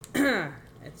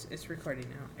It's recording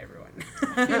now, everyone.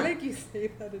 I feel like you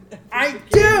say that in I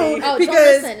do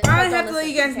because I have to let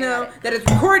you guys Okay, know that it's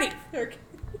recording. Okay.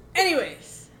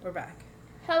 Anyways, we're back.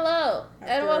 Hello, and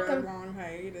After welcome. a long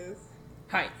hiatus.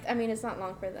 Hi. I mean, it's not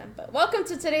long for them, but welcome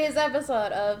to today's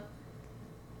episode of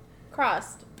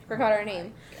Crossed. Forgot our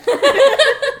name.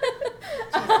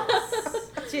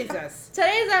 Jesus.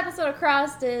 Today's episode of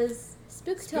Crossed is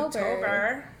Spooktober.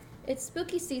 Spooktober. It's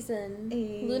spooky season.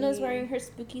 Hey. Luna's wearing her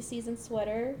spooky season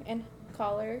sweater and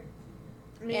collar.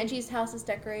 Angie's house is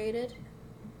decorated.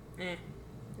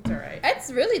 It's alright.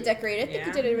 It's really decorated. I think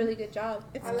you Yeah. did a really good job.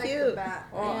 It's I like cute. the bat.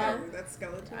 Oh, Yeah. That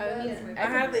skeleton. I mean, I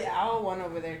have the owl one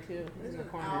over there too, in the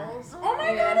corner. Owls. Oh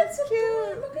my Yeah. god, it's so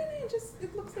cute. Look at it.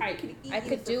 It looks like I- it could eat I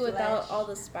could the do without flesh. all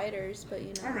the spiders, but you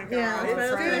know. Oh my god. Yeah,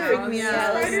 it's spiders good. freak me Yeah, out.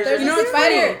 Spiders there's You know a what's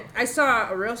spider. funny? I saw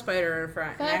a real spider in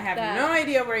front, and I Fuck have that. no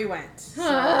idea where he went. So,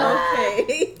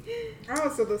 Okay.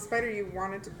 Oh, so the spider you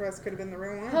wanted to press could have been the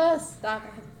real one? Oh, stop.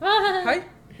 hi.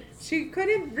 She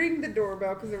couldn't ring the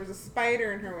doorbell because there was a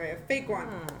spider in her way, a fake one.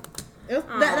 That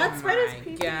Oh spider's my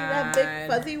creepy. That big God.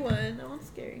 fuzzy one. That one's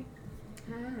scary.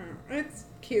 It's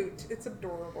cute. It's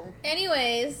adorable.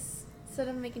 Anyways, instead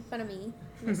of making fun of me,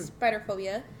 my spider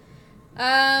phobia,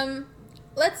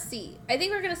 let's see. I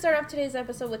think we're gonna start off today's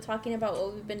episode with talking about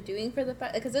what we've been doing for the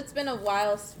because it's been a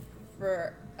while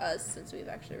for us since we've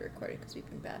actually recorded because we've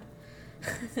been bad.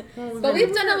 But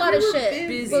we've done a lot of we were shit.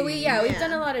 busy. But we've Yeah.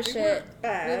 done a lot of We shit. weren't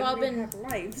bad. We've all we been have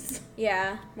lives.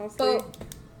 yeah. Mostly But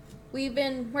we've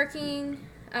been working.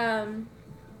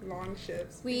 long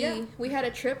shifts. We had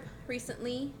a trip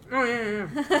recently. Oh yeah.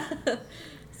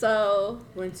 So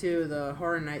Went to the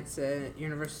Horror Nights at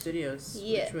Universal Studios,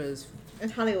 Yeah. which was In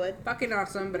Hollywood. fucking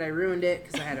awesome, but I ruined it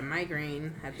because I had a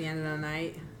migraine at the end of the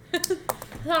night.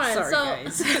 hold on. Sorry, so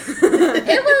guys.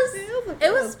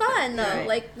 it was fun though. Right.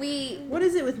 Like we What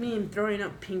is it with me and throwing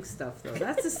up pink stuff though?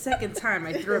 That's the second time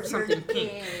I threw up something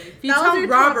pink. If you That was tell your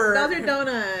Robert, That was your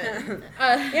donut.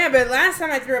 yeah, but last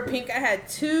time I threw up pink, I had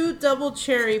 2 double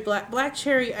cherry black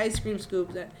cherry ice cream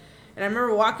scoops, and I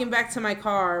remember walking back to my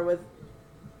car with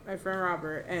my friend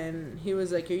Robert, and he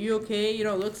was like, "Are you okay? You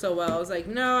don't look so well." I was like,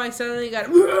 "No." I suddenly got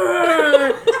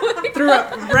threw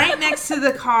up right next to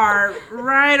the car,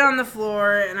 right on the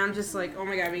floor, and I'm just like, "Oh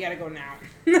my god, we gotta go now."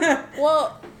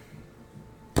 well,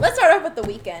 let's start off with the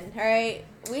weekend. All right,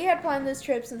 we had planned this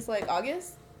trip since like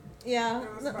August. Yeah.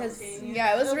 That was No, fun. Cause Spontaneous.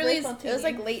 yeah, it was It was really very it was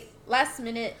like late last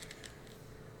minute.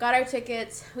 Got our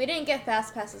tickets. We didn't get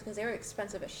fast passes because they were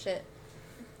expensive as shit.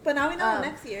 But now we know Um,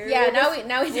 next year. Yeah, We'll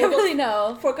now just we definitely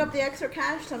know. fork up the extra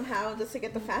cash somehow just to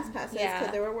get the fast passes because Yeah.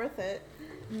 they were worth it.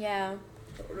 Yeah,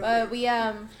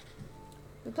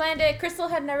 we planned it. Crystal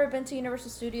had never been to Universal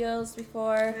Studios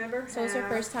before, Never so it was her have.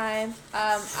 first time.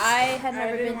 I had I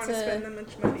never didn't been want to spend that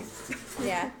much money.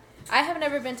 Yeah, I have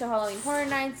never been to Halloween Horror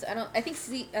Nights. I think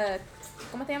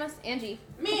 ¿Cómo te llamas? Angie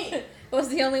Me? was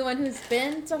the only one who's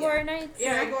been to Horror Nights.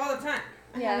 Yeah, I go all the time.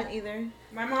 I Yeah. haven't either.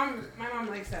 My mom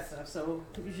likes that stuff, so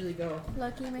we usually go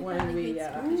Lucky my when family we hates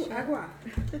uh, spooky shit. Agua.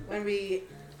 when we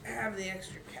have the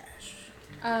extra cash.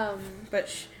 But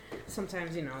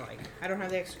sometimes, you know, like, I don't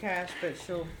have the extra cash, but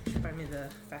she'll buy me the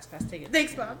fast pass ticket.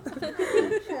 Thanks, Bob.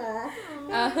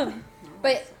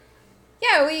 But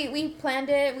yeah, we planned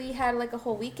it. We had like a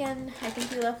whole weekend. I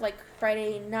think we left like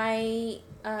Friday night.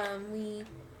 We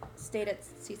stayed at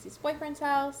Cece's boyfriend's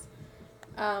house.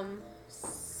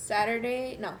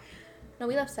 Saturday, no,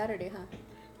 we left Saturday, huh?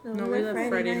 No, we left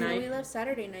Friday No, night. we left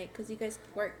Saturday night because you guys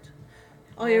worked.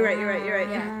 Oh, you're right.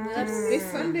 Yeah, we left.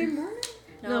 This Sunday morning?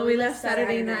 No, we left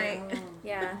Saturday night.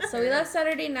 Yeah, so we left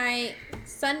Saturday night.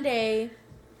 Sunday,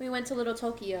 we went to Little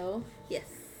Tokyo. Yes.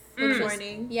 Which Good was-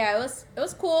 morning. Yeah, it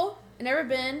was cool. I never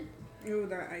been. Ooh,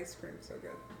 that ice cream so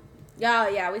good.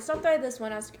 Yeah, we stopped by this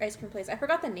one ice cream place. I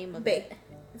forgot the name of Bay. it.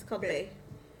 It's called Bay. Bay.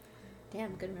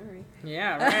 Damn, good memory.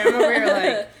 Yeah, right. I'm over here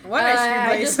like, what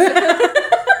ice cream place?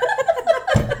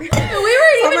 We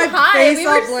weren't Saw even my high. face We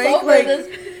all were blank, sober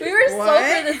like, We were what?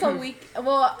 sober this whole week.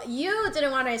 Well, you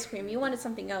didn't want ice cream. You wanted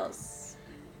something else.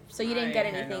 So you didn't get I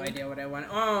had anything. no idea what I wanted.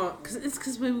 Oh,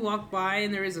 because we walked by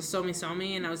and there was a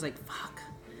somi, and I was like, fuck,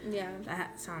 Yeah.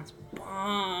 that sounds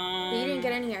bomb. But you didn't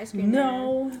get any ice cream.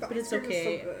 No, The but ice it's cream was so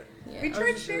okay. good. Yeah. We I was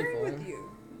tried just really sharing full. with you.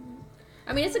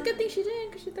 I mean, it's a good thing she didn't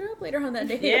because she threw up later on that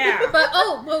day. Yeah.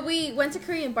 But we went to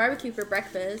Korean barbecue for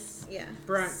breakfast. Yeah.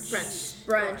 Brunch.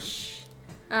 Brunch.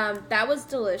 That was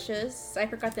delicious. I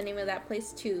forgot the name of that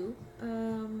place too.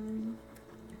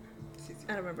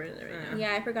 I don't remember it right now.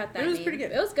 Yeah, I forgot that It was name. pretty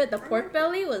good. It was good. The pork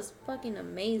belly was fucking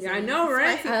amazing. Yeah, I know,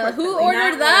 right? Spicy Who pork belly. ordered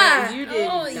Not that? one. You did,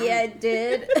 Oh, you dumb- yeah, I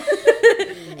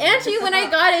did. Angie, when I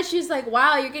got it, she was like,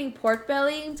 wow, you're getting pork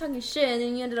belly? I'm talking shit, and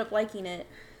then you ended up liking it.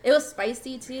 It was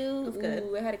spicy too. It was good.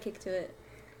 Ooh, it had a kick to it.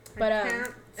 I But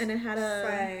can't And it had a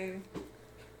say.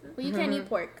 well, you can't eat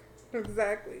pork,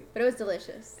 Exactly. but it was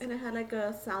delicious. like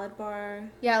a salad bar.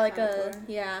 Yeah, like Salad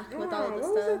bar. with all of the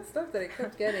what was stuff. that stuff that I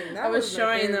kept getting? That I was my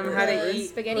showing them how to favorite. eat,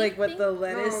 Spaghetti like with thing? the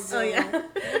lettuce. No, Oh, yeah.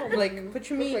 Like, put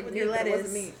your meat Looked with like your meat, but it lettuce.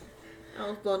 wasn't meat. I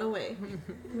was blown away.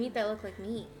 Meat that looked like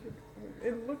meat.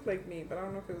 It looked like meat, but I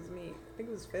don't know if it was meat. I think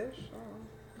it was fish. I don't know.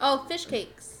 Oh, fish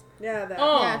cakes. Yeah, that.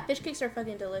 Oh. Yeah, fish cakes are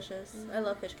fucking delicious. I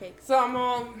love fish cakes. So I'm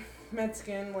all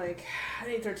Mexican, like, I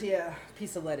need tortilla,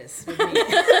 piece of lettuce with meat.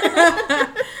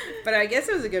 But I guess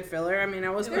it was a good filler. I mean, I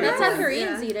was pretty That's how full.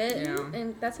 Koreans Yeah. eat it, Yeah.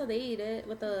 and that's how they eat it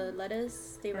with the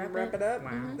lettuce. They And wrap it. up.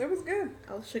 Wow. Mhm. It was good.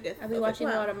 I was shook. I've been watching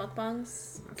a lot of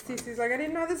mukbangs. Cece's like, I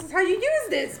didn't know this is how you use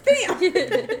this. Bam!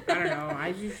 I don't know.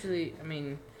 I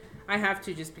mean, I have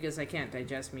to just because I can't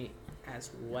digest meat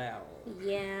as well.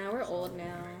 Yeah, we're old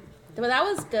now. But that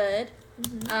was good.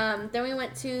 Then we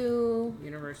went to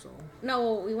Universal.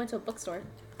 we went to a bookstore.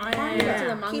 Oh, We went to the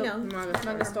yeah. manga, Kino.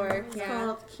 manga store. It's Yeah,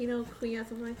 called Kino Kuya,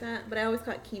 something like that. But I always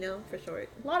call it Kino for short.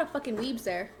 a lot of fucking weebs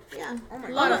there. Yeah. Oh my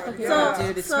A lot of god. fucking yeah.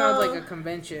 Dude, it So- smelled like a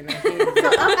convention. I hated So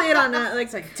it. update on that, like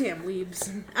It's like, damn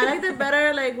weebs. I liked it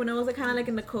better like when it was like kind of like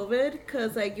in the COVID,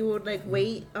 cause like you would like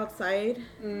wait outside,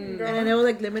 and then it was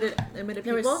like limited There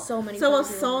people. were so many So it was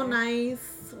people so there.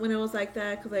 nice when it was like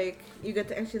that, cause like you get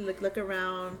to actually look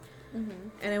around. Mm-hmm.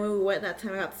 And then when we went that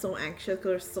time, I got so anxious because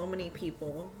there's so many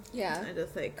people. Yeah. I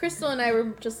just like Crystal and I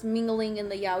were just mingling in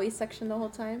the yaoi section the whole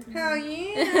time. Hell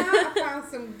yeah. I found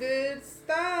some good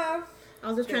stuff. I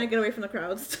was just trying to get away from the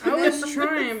crowds. I was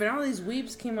trying, but all these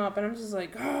weebs came up, and I'm just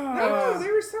like, No, oh.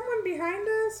 there was someone behind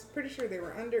us. Pretty sure they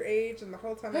were underage, and the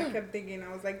whole time I kept thinking,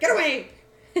 I was like, get away!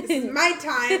 This is my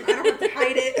time. I don't have to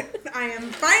hide it. I am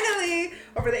finally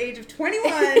over the age of 21.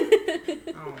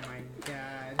 Oh my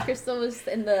god. Crystal was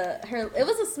in it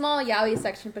was a small yaoi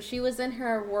section, but she was in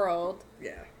her world.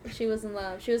 Yeah. She was in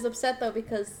love. She was upset though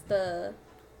because the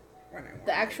When I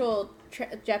the actual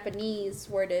Japanese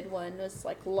worded one was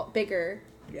like bigger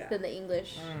Yeah. than the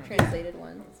English Mm. translated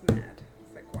one. I was mad.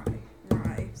 It's like, why?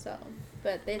 Why? So,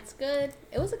 but it's good.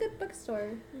 It was a good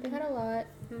bookstore. They had a lot.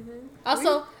 Mm-hmm.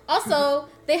 Also,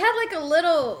 they had like a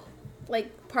little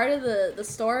like part of the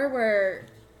store where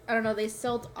I don't know, they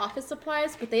sold office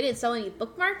supplies, but they didn't sell any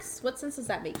bookmarks. What sense does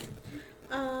that make?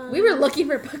 We were looking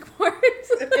for bookmarks.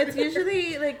 It's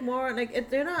usually like more like if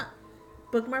they're not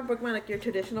bookmark like your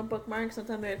traditional bookmarks.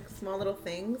 Sometimes they're small little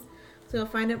things, so you'll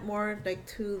find it more like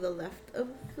to the left of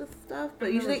the stuff. But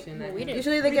I've never usually, seen that. Well, we didn't.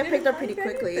 usually they We get didn't picked up pretty find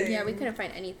quickly. anything. Yeah, we couldn't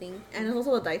find anything. And it's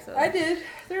also a Daiso. I did.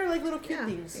 They're like little cute Yeah,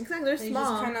 things. exactly. They're They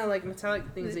small. just kind of like metallic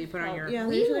things that you put on your. Yeah, they're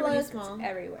We usually really looked small.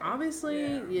 everywhere. Obviously,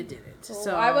 Yeah. you did it. So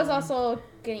So I was also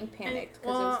getting panicked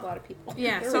because there was a well, lot of people.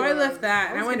 Yeah, There so I was. left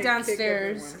that and I was went gonna kick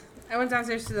downstairs. everyone. I went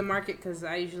downstairs to the market because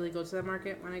I usually go to the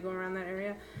market when I go around that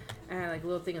area. And I had like a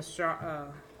little thing of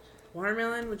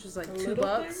watermelon, which was like A $2.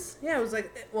 little Yeah, it was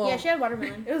like well, Yeah, she had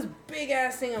watermelon. it was big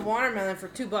ass thing of watermelon for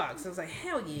 $2. I was like,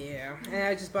 hell yeah! And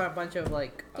I just bought a bunch of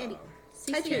like Candy.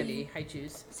 candy, high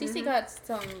chews. Cece got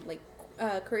some like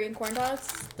Korean corn dogs.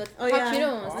 The Oh, hot yeah.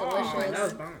 Cheeto one was Oh, delicious. that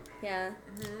was bomb. Yeah,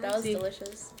 that was See?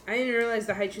 delicious. I didn't realize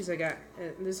the high chews I got.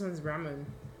 This one's ramen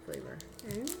flavor.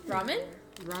 Ramen?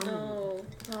 Ramen. Oh,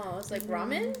 Oh, it's like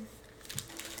ramen.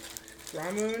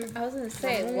 Ramen. I was gonna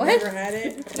say Ramen? what? Never had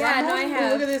it. Yeah, no, I Oh,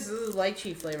 have. look at this. This is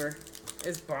lychee flavor.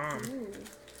 It's bomb.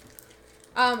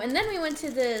 And then we went to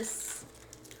this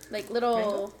like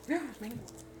little Mango? I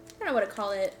don't know what to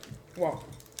call it. Well,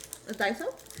 a Daiso?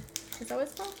 Is that what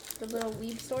it's called? The little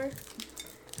weeb store.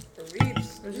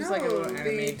 Reeves. It was just like a little the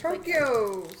anime.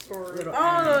 Tokyo store. Little-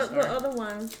 Oh, Sorry. the other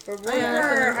one. The one Oh, yeah,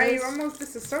 where that's I what it is. almost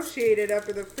disassociated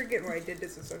after the freaking. Well, I did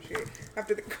disassociate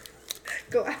after the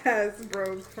glass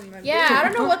broke from the. Yeah, I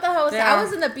don't know what the hell was. Yeah. I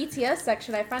was in the BTS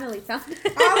section. I finally found it.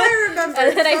 All I remember And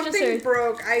is then I just something heard-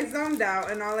 broke. I zoned out,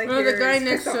 and all I no, hear the guy is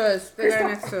next to Crystal. us. The guy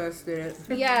next to us did it.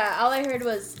 Yeah, all I heard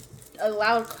was a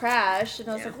loud crash, and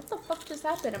I was Yeah. like, "What the fuck just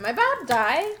happened? Am I about to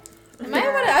die? Am I Yeah,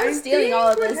 about to? I'm I stealing all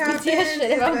of think this what BTS happened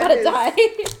shit. If is I'm that about to his-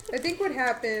 die." I think what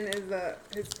happened is that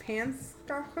his pants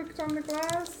got hooked on the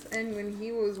glass, and when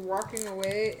he was walking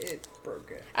away, it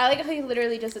broke it. I like how he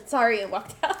literally just said sorry and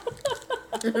walked out.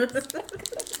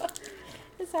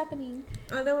 What's happening?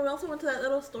 And then we also went to that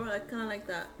little store, like kind of like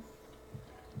that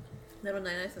little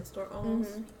 99-cent store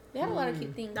almost. Mhm. They had a lot of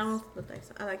cute things. That was the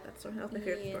Daiso. I like that store. That was my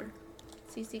favorite Yeah. store.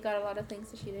 Cece got a lot of things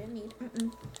that she didn't need.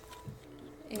 Mm-mm.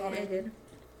 And I did.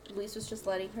 Luis was just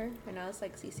letting her, and I was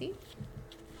like, Cece?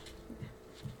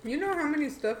 You know how many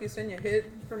stuff you send you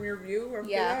hid from your view after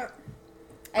Yeah. that?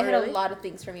 I Oh, had really? a lot of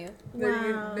things from you. That,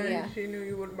 Wow. that Yeah. she knew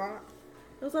you would buy.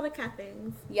 was a lot of cat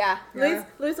things. Yeah. Yeah.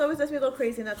 Luis always does me a little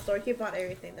crazy in that store. He bought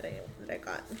everything that I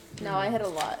got. No, I had a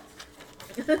lot.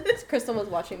 Crystal was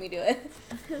watching me do it.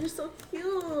 They're so cute.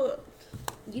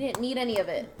 You didn't need any of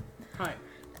it. Hi.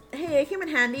 Hey, it came in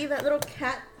handy. That little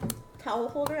cat towel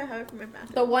holder, I have it for my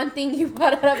bathroom. The one thing you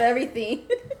bought out of everything.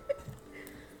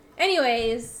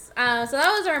 Anyways, so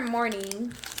that was our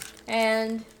morning.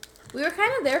 And we were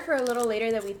kind of there for a little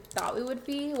later than we thought we would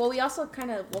be. Well, we also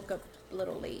kind of woke up a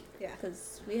little late. Yeah.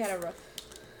 Because we had a rough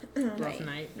Rough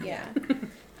night. Yeah.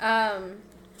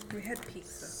 We had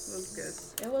pizza. It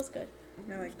was good. It was good.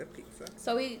 I like the pizza.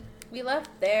 So we left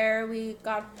there. We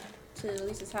got to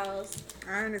Lisa's house.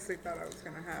 I honestly thought I was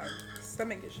gonna have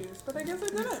stomach issues, but I guess I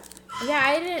didn't.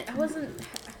 Yeah, I wasn't.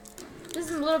 This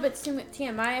is a little bit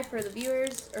TMI for the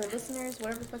viewers or listeners,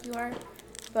 whatever the fuck you are.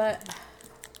 But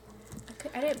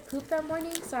I didn't poop that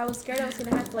morning, so I was scared I was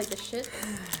gonna have like the shit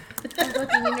in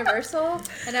fucking Universal,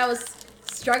 and I was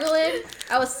struggling.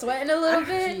 I was sweating a little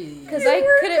bit because I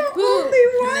couldn't poop.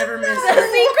 You can never miss our,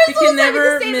 See, we Crystal can was having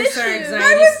never the same miss our issue. anxiety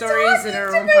I was stories in talking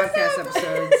our to own podcast myself.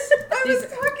 episodes. I was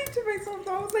These- talking to myself.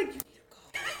 I was like,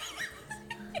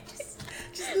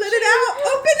 just let it out.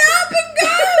 Open up and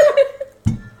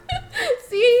go.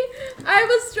 See, I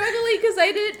was struggling because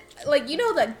I did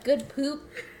that good poop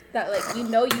that you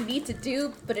need to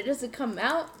do, but it doesn't come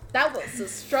out. That was a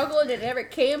struggle and it never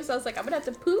came. So I was like, I'm gonna have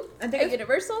to poop I think at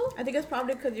Universal. I think it's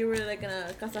probably because you were like in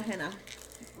a casa ajena.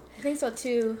 I think so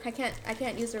too. I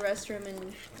can't use the restroom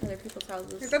in other people's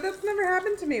houses. But that's never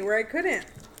happened to me where I couldn't.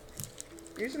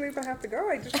 Usually if I have to go,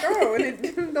 I just go. And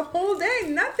it, the whole day,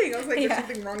 nothing. I was like, there's Yeah.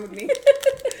 something wrong with me.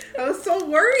 I was so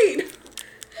worried.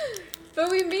 But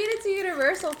we made it to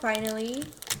Universal finally,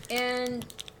 and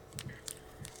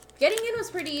getting in was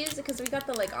pretty easy because we got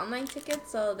the online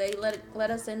tickets, so they let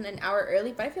us in an hour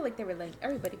early. But I feel like they were letting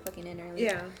everybody fucking in early.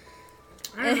 Yeah.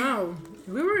 I don't know.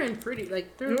 We were in pretty We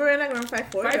through were in like around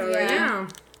 5:40 5, already. yeah.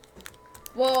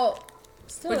 Well,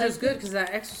 still. Which like, was good because that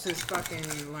Exorcist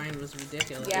fucking line was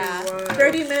ridiculous. Yeah. It was.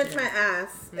 30 minutes, my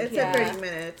ass. It Yeah. said 30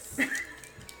 minutes.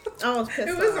 I was pissed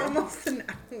It was off. almost an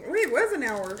hour. Wait, it was an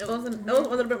hour. It wasn't. It was a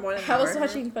little bit more than an I was hour.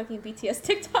 watching fucking BTS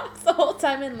TikToks the whole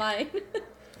time in line.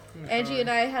 Angie and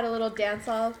I had a little dance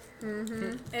off.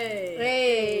 Mm-hmm.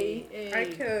 Hey. Hey. I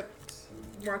kept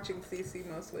watching CC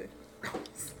mostly.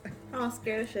 I was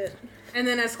scared of shit. And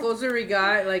then as closer we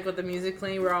got, with the music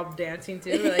playing, we're all dancing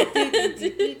too. We're like,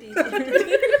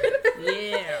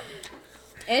 yeah.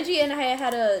 Angie and I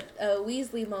had a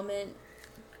Weasley moment.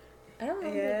 I don't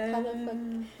remember how the fuck.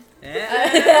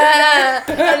 Yeah. I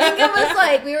think it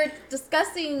was we were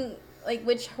discussing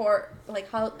which what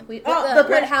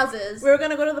houses. We were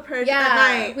gonna go to the purge Yeah, at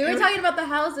night. we were talking about the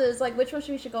houses, which one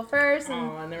we should go first,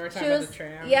 and Oh, and they were she talking was about the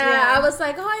tram. yeah, Yeah. I was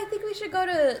like, oh, I think we should go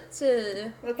to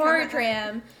The Horror tram.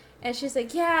 Tram, and she's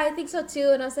like, yeah, I think so too,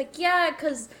 and I was like, yeah,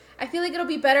 because I feel like it'll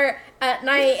be better at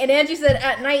night, and Angie said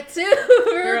at night too.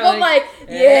 We were both like,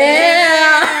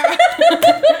 yeah.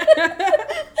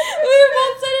 We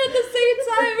both said it at the same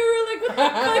time. We were like, what the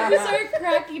fuck? We started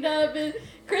cracking up, and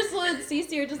Crystal and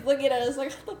Cece were just looking at us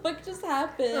like, what the fuck just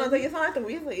happened? I was like, you sound like the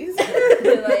Weasleys.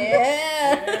 We were like,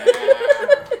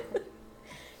 yeah.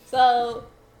 So,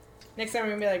 Next time we're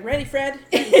gonna be like, ready, Fred?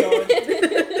 Yeah.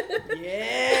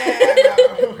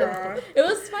 Oh, God. it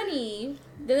was funny.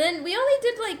 And then we only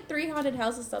did 3 haunted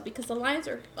houses though because the lines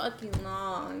are fucking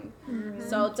long. Mm-hmm.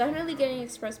 So definitely getting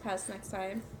express pass next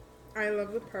time. I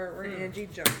love the part where Angie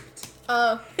jumped.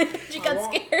 Oh, she got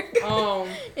Oh. scared Oh.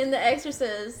 in The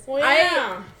Exorcist. Well,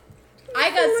 yeah. I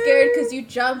got scared because you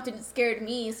jumped and it scared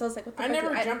me. So I was like, what the I fuck?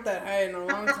 never I- jumped that high in a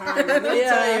long time. Let me Yeah.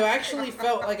 tell you, I actually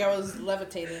felt like I was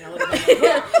levitating a little bit.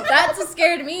 That's what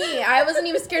scared me. I wasn't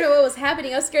even scared of what was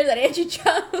happening. I was scared that Angie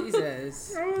jumped.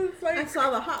 Jesus. I was I like,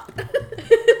 saw the hop.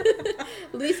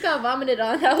 Luis got vomited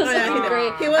on. That was Oh, yeah, fucking he did.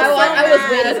 great. He was I, so I was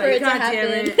mad. waiting for it to God damn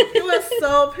happen. it. He was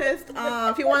so pissed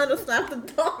off. He wanted to slap the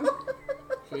dog.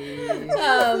 Jeez.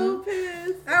 So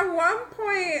pissed. at one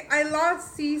point, I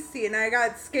lost Cece and I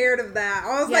got scared of that.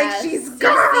 I was Yes, like, she's Cece.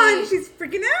 gone. She's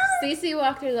freaking out. Cece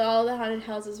walked through all the haunted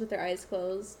houses with their eyes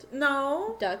closed.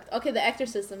 No. Ducked. Okay, The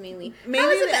Exorcism mainly. Mainly How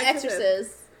was it The The Exorcist.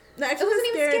 Exorcist? The Exorcist wasn't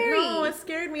even scared. scary. No, it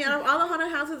scared me. Out of all the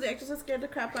haunted houses, The Exorcist scared the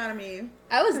crap out of me.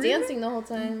 I was Really? dancing the whole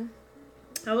time.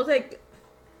 I was like,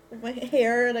 my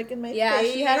hair in my Yeah,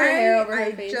 face. she had her hair over her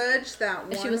I face. judged that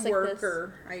And she one was like this.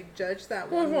 worker. I judged that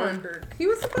Who one won? worker. He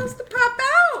was supposed to pop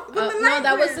out. When the No, light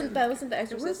that went. wasn't The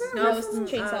Exorcist. wasn't? No, it was Wasn't?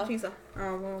 Chainsaw. Chainsaw.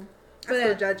 Oh well. I But still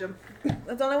yeah. judge him.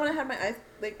 That's the only one I had my eyes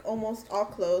almost all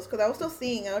closed because I was still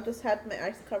seeing. I just had my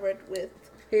eyes covered with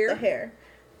Here. the hair.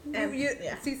 Yeah.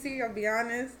 Cece, I'll be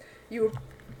honest. You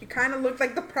kind of looked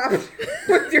like the prop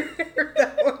with your hair.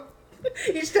 That was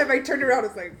Each time I turned around,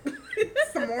 it's like,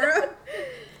 Samora?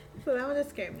 So that one just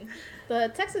scared me.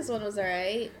 The Texas one was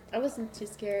alright. I wasn't too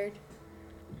scared.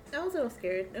 I was a little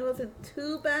scared. It wasn't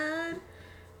too bad.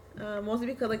 Mostly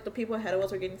because like the people ahead of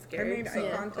us were getting I scared. made eye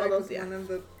Yeah. contact All those, with yeah. one of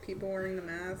the people wearing the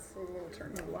mask. A little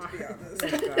turned on, to be honest.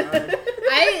 Oh, God.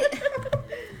 I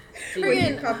When you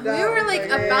friggin' popped we out, were I was like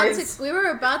like, about "Yes." to we were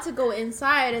about to go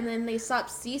inside, and then they stopped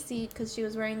Cece because she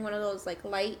was wearing one of those like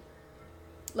light,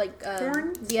 like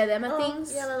Horns? diadema Oh,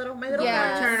 things. yeah, my little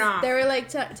Yeah, horn. Turn off. They were like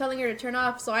telling her to turn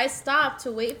off, so I stopped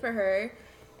to wait for her.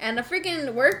 And a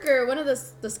freaking worker, one of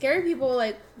the scary people,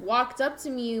 like walked up to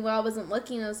me while I wasn't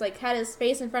looking. It was like had his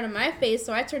face in front of my face,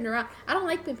 so I turned around. I don't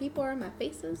like when people are in my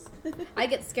faces. I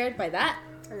get scared by that.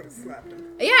 I would have slapped him.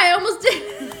 Yeah, I almost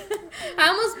did. I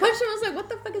almost punched him. I was like, what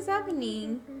the fuck is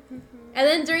happening? And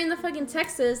then during the fucking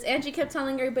Texas, Angie kept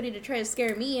telling everybody to try to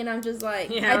scare me, and I'm just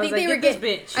like, Yeah, I think they were get getting,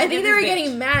 this bitch. I think Get they were this bitch.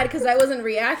 getting mad because I wasn't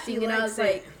reacting, She and I likes was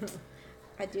like, it.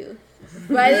 I do.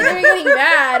 But I think they were getting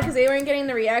mad because they weren't getting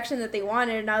the reaction that they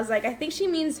wanted, and I was like, I think she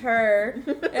means her.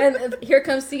 And here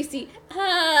comes Cece.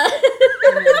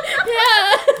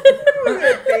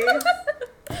 Her face.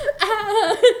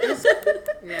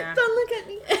 Yeah. Don't look at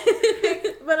me.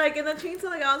 But like in the chainsaw,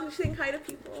 like I was saying hi to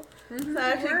people. So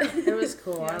actually, It was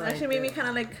cool. I yeah, it liked actually made me it. kind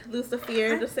of like lose the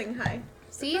fear just saying hi.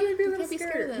 See, That made me a you little can't be scared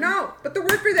of scared. them. No, but the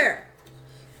worker there.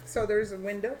 So there's a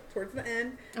window towards the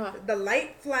end. Oh. The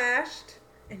light flashed,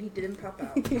 and he didn't pop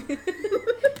out.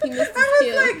 He missed his I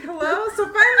cue. was like, hello? So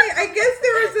finally, I guess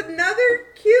there was another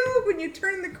cue. When you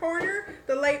turn the corner,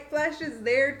 the light flashes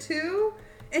there too.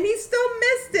 And he still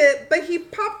missed it, but he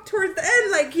popped towards the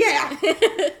end like, yeah. I'm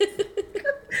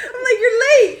like, you're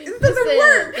late. This doesn't Listen,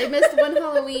 work. they missed one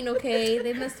Halloween, okay?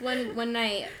 They missed one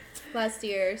night last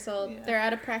year, so Yeah. they're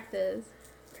out of practice.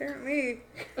 Apparently.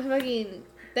 Fucking.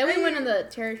 Then we went on the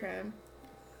terror tram.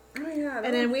 Oh, yeah.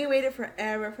 And then we waited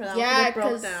forever for that Yeah, one. It broke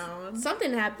because down.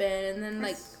 something happened, and then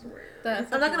like the.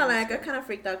 I'm not gonna lie, I got kind of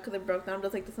freaked out because it broke down. I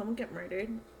was like, did someone get murdered?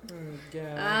 Oh,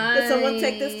 God. Did someone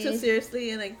take this too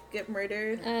seriously and like get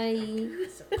murdered?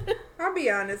 I'll be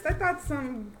honest. I thought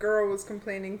some girl was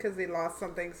complaining because they lost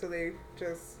something, so they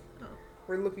just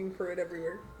were looking for it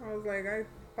everywhere. I was like, I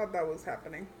thought that was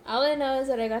happening. All I know is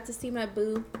that I got to see my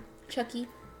boo, Chucky.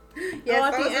 Yes,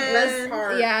 at that the was the best end.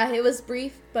 part. Yeah, it was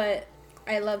brief, but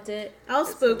I loved it. I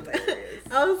was spooked.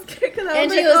 I was scared because I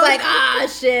was Angie like, was oh, like, ah,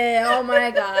 shit, oh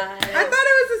my god. I thought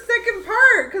it was the second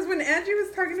part because when Angie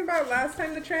was talking about last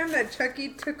time the tram that Chucky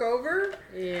took over,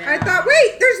 Yeah. I thought,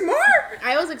 wait, there's more.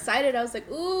 I was excited. I was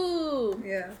like, ooh.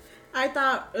 Yeah, I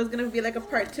thought it was gonna be like a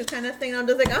part 2 kind of thing. I'm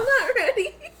just like, I'm not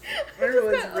ready. I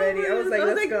was ready. I was like,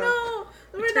 let's go. no,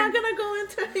 we're not gonna go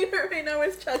into here right now.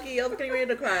 Where's Chucky? I was getting ready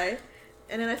to cry,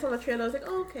 and then I saw the trailer. I was like,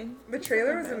 oh, okay. The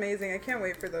trailer was amazing. I can't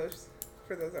wait for those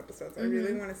episodes. I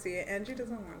really want to see it. Angie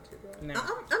doesn't want to. Though. No.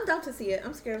 I'm down to see it.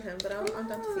 I'm scared of him, but I'm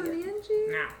down to see it.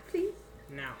 Angie, No. please.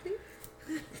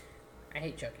 No. I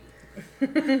hate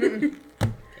Chucky.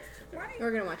 Why?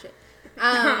 We're gonna watch it.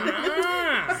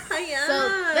 Ah. Hiya.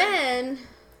 So then,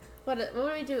 what did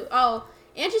we do? Oh,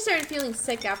 Angie started feeling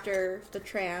sick after the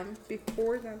tram.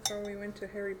 Before that, though, we went to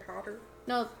Harry Potter.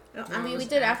 No, No, I it mean we was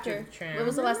did after after. the tram. What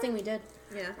was the last thing we did?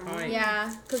 yeah. Oh,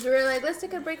 Yeah, because we were like, let's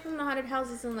take a break from the haunted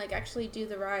houses and like actually do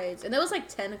the rides. And it was like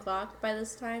 10 o'clock by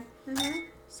this time.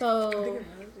 So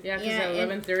Yeah, because Yeah, at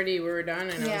and- 11:30 we were done,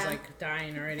 and I Yeah. was like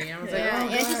dying already. I was like, yeah, oh,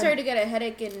 and she God. started to get a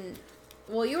headache, and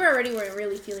well, you already weren't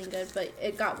really feeling good, but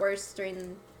it got worse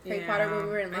during Harry Potter when we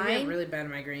were in I get line. really bad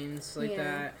migraines like Yeah.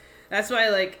 that. That's why,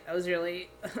 like, I was really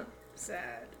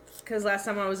sad. Because last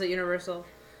time I was at Universal,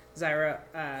 Zyra,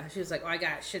 she was like, oh, I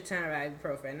got a shit ton of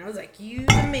ibuprofen. And I was like, you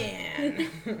the man.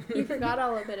 You forgot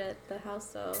all of it at the house,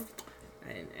 though.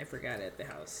 I forgot it at the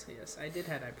house. Yes, I did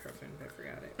have ibuprofen, but I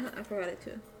forgot it. I forgot it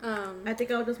too. Um, I think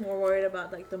I was just more worried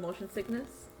about like the motion sickness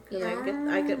because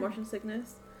I get motion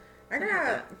sickness.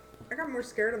 I got more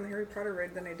scared on the Harry Potter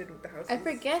ride than I did with the house. I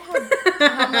forget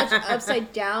how much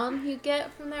upside down you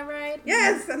get from that ride.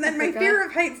 Yes, and then my forgot. fear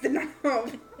of heights did not help.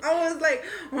 I was like,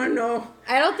 oh no.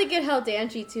 I don't think it helped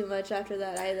Angie too much after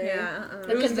that either. Yeah.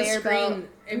 The It was the conveyor screen. belt.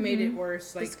 It made it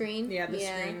worse. Like, screen? Yeah, the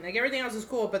Yeah. screen. Like, everything else was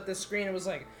cool, but the screen was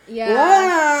like, Yeah.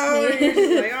 whoa! And you're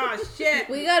just like, oh, shit.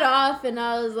 We got off, and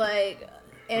I was like,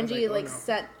 Angie, like, oh, no.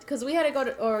 sat, because we had to go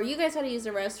to, or you guys had to use the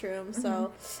restroom,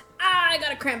 so I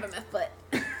got a cramp in my foot.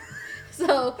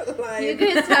 So you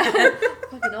guys had,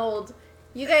 fucking old.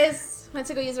 You guys went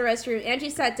to go use the restroom. Angie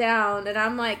sat down, and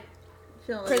I'm like,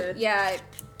 Feeling good. yeah,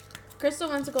 Crystal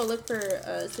went to go look for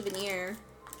a souvenir.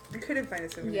 I couldn't find a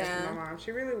souvenir Yeah. for my mom.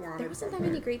 She really wanted There wasn't that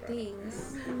something, many great but-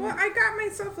 things. Well, I got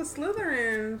myself a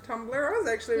Slytherin tumbler. I was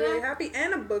actually really Yeah. happy,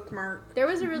 and a bookmark. There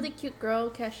was a really cute girl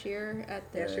cashier at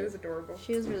the. Yeah, she was adorable.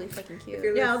 She was really fucking cute. If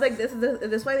you're Yeah, I was like, is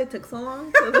this why they took so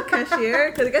long? So the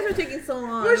cashier, because the guys were taking so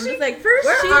long. Well, she- It's like, first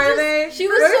where she are just- they? She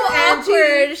was Where's so Angie?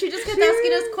 awkward. She just kept She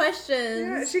asking us was- questions.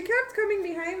 Yeah, she kept coming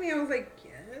behind me. I was like,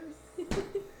 yes.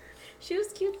 She was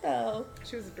cute though.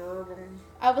 She was adorable.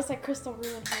 I was like, Crystal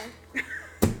ruined her.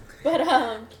 But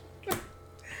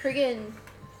friggin'.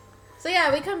 So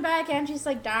yeah, we come back and she's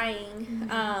like dying.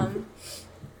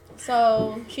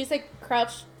 So she's like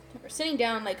crouched, or sitting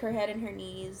down, like her head in her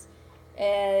knees,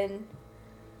 and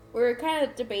we were kind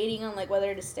of debating on like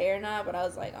whether to stay or not. But I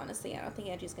was like, honestly, I don't think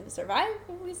Angie's gonna survive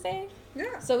if we stay.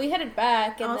 Yeah. So we headed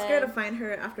back, and I was then scared to find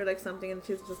her after like something, and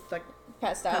she's just like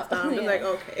passed out. passed out. I'm just Yeah. like,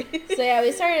 okay. So yeah,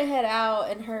 we started to head out,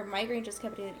 and her migraine just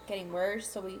kept getting worse.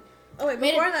 So we Oh wait,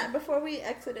 Made before we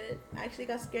exited, I actually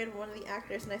got scared of one of the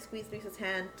actors, and I squeezed Lisa's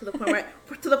hand to the point where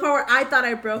I thought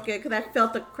I broke it because I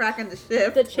felt the crack in the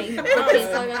ship. the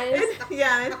chainsaw guys.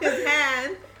 Yeah, in his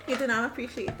hand. He did not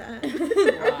appreciate that.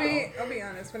 I'll be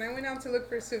honest. When I went out to look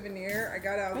for a souvenir, I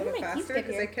got out a Why did little my keys faster get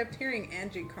because here? I kept hearing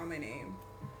Angie call my name,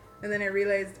 and then I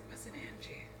realized it wasn't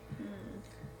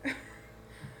Angie.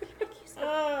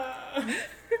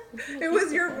 It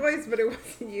was your voice, but it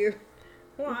wasn't you.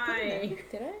 Why?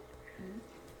 Did I?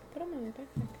 Put on my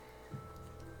backpack.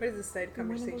 What is this side I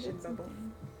wanna go conversation get bubble?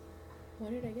 something.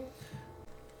 What did I get?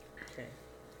 Okay.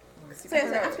 So yeah,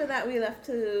 so after that, we left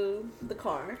to the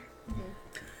car.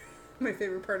 My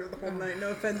favorite part of the whole night.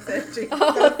 No offense, Angie.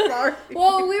 Oh. So sorry.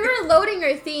 Well, we were loading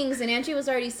our things, and Angie was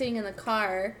already sitting in the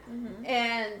car,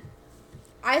 and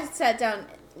I sat down.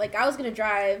 Like I was gonna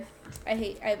drive.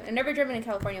 I've never driven in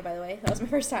California, by the way. That was my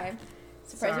first time.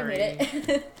 Surprised we made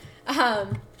it.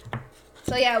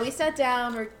 So yeah, we sat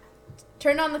down. We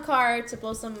turned on the car to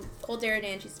blow some cold air in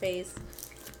Angie's face.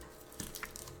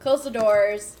 Close the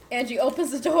doors. Angie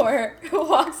opens the door,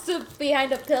 walks to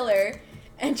behind a pillar,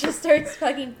 and just starts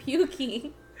fucking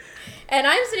puking. And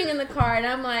I'm sitting in the car, and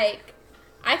I'm like,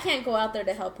 I can't go out there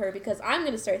to help her because I'm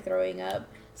gonna start throwing up.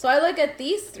 So I look at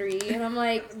these three, and I'm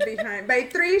like, Behind. By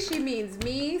three, she means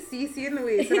me, Cece, and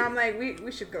Louise. And I'm like, we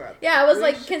should go out there. yeah, I was We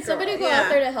like, should can somebody go Yeah. out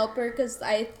there to help her? Because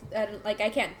I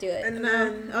can't do it. And And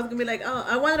then then I was gonna be like, oh,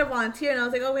 I wanted to volunteer, and I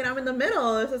was like, oh wait, I'm in the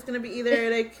middle. So it's gonna be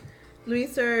either like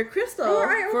Luis or Crystal. oh,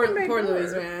 I opened my Poor door.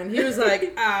 Louis, man. He was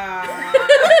like, I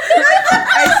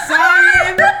saw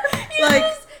him. Like,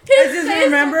 I just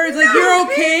remember, it's like, you're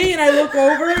okay. And I look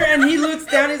over, and he looks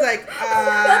down. He's like, The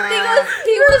thing was,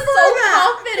 he was so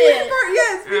confident. Before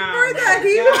Oh that, my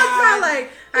he was God. all like,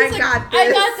 I He's like, got this. I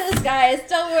got this, guys.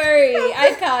 Don't worry.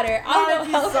 I caught her. I'll oh, go you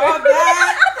help saw her.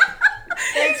 that?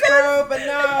 Thanks, bro, but He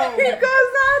no.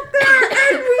 goes out there,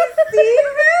 and we see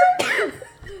him.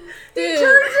 He Dude,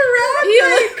 turns around.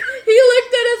 he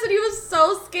looked at us and he was so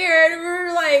scared. We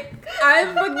were like,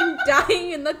 I'm fucking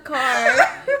dying in the car.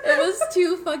 It was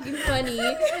too fucking funny.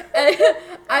 And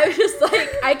I was just like,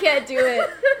 I can't do it.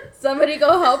 Somebody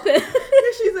go help him.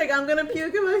 She's like, I'm gonna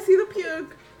puke if I see the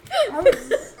puke.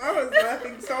 I was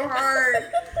laughing so hard.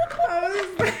 I was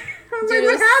like, Dude, it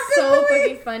what was happened, so Louis?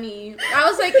 fucking funny. I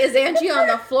was like, is Angie on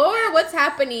the floor? What's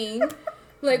happening?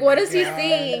 Like, what is he God.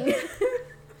 seeing?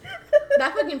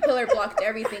 That fucking pillar blocked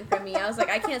everything from me. I was like,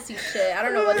 I can't see shit. I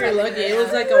don't know what's You're happening. lucky. It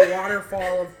was like a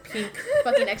waterfall of pink.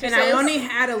 fucking And exercise. I only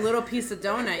had a little piece of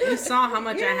donut. You saw how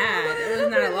much I had. It was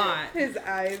not a lot. His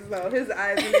eyes, though. His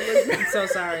eyes. When he looked I'm so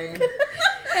sorry.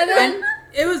 And then And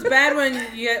it was bad when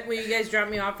you guys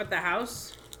dropped me off at the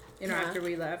house, Yeah. after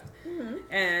we left.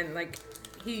 And, like,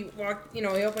 he walked, he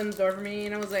opened the door for me,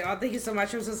 and I was like, oh, thank you so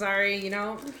much, I'm so sorry, And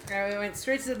I went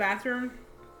straight to the bathroom,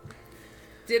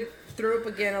 threw up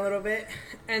again a little bit,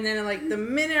 and then, like, the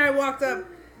minute I walked out of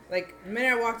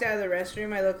the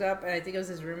restroom, I looked up, and I think it was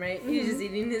his roommate. He's just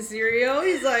eating his cereal.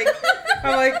 He's like,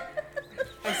 I'm like,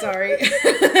 I'm sorry.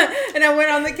 And I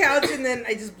went on the couch, and then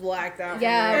I just blacked out. from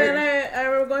Yeah. there. And I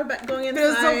remember going It inside.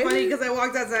 was so funny because I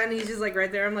walked outside and he's just like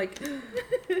right there. I'm like,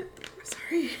 I'm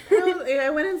sorry. I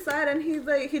went inside and he's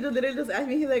like, he literally just asked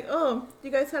me, he's like, oh,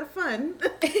 you guys had fun.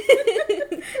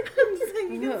 I'm just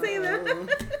like, you can say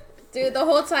that. dude, the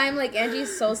whole time, like,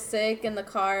 Angie's so sick in the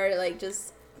car, like,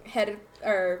 just headed,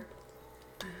 or,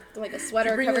 like, a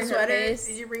sweater covering her face.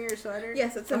 Did you bring your sweater?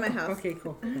 Yes, it's in my house. Okay,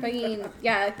 cool. Fucking,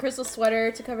 yeah, Crystal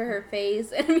sweater to cover her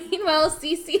face. And meanwhile,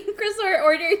 Cece and Crystal are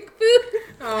ordering food.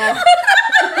 Oh.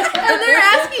 And they're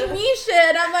asking me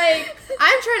shit. I'm like,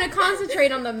 I'm trying to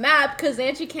concentrate on the map because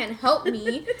Angie can't help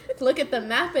me to look at the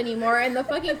map anymore. And the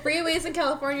fucking freeways in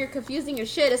California are confusing as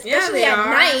shit, especially they at are.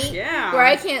 night Yeah. where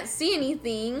I can't see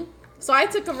anything. So I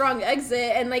took a wrong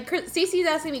exit, and like Cece's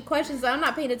asking me questions, and I'm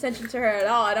not paying attention to her at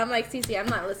all. And I'm like, Cece, I'm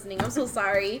not listening. I'm so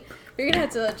sorry. You're gonna have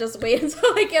to just wait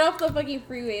until I get off the fucking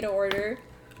freeway to order.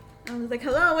 I was like,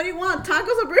 hello, what do you want? Tacos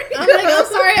or burritos? I'm like, I'm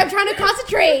sorry, I'm trying to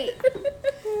concentrate.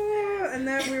 And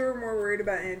then we were more worried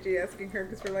about Angie asking her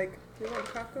because we're like, do you want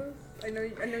tacos? I know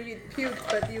you puke,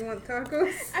 but do you want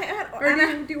tacos?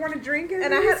 Do you want to drink it?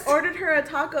 And I had ordered her a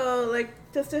taco, like,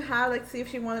 just to have, like, see if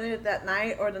she wanted it that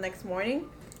night or the next morning.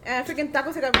 And freaking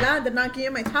Tacos El Gavilan did not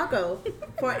give me my taco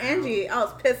for Angie. I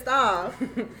was pissed off.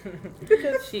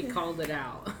 She called it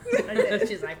out.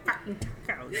 She's like, fucking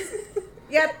tacos.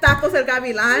 Yeah, Tacos El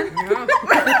Gavilan. No.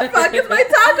 Where the fuck is my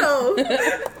taco?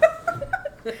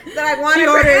 That I wanted She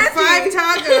for ordered Angie. 5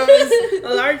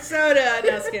 tacos, a large soda. No,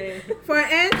 just kidding. For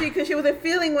Angie, because she wasn't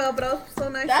feeling well, but I was so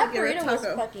nice That to give her a burrito was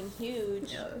taco. fucking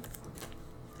huge. Yes.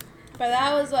 But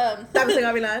that was Tacos El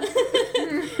Gavilan.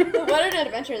 what an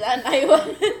adventure that night was.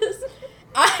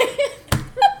 I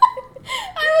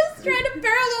was trying to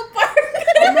parallel park.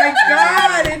 Oh my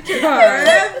god, it took For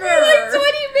forever. like 20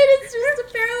 minutes just to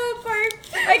parallel park.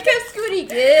 I kept scooting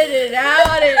in and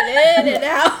out and in and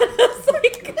out. I was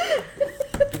like,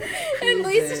 and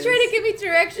Lisa's trying to give me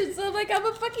directions. So I'm like, I'm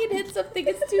gonna fucking hit something.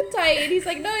 It's too tight. And he's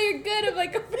like, no, you're good. I'm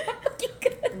like, I'm not fucking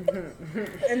good.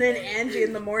 And then Angie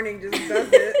in the morning just does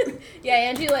it. Yeah,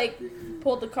 Angie like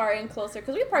pulled the car in closer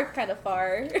because we parked kind of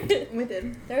far. We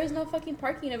did. There was no fucking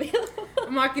parking available.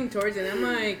 I'm walking towards it. And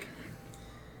I'm like,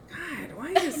 God,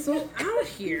 why is it so out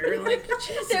here? Like,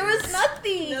 Jesus. There was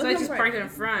nothing. So I just parked in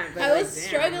front. But I like, was damn.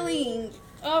 struggling.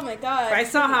 Oh my god. But I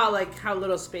saw how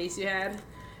little space you had,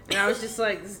 and I was just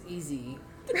like, this is easy.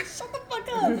 Shut the fuck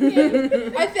up. Yeah.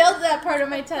 I failed that part of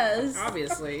my test.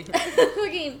 Obviously.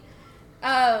 Fucking.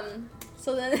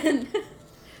 So then,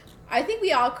 I think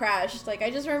we all crashed. Like,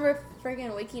 I just remember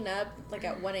freaking waking up like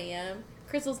at 1 a.m.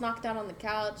 Crystal's knocked down on the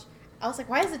couch. I was like,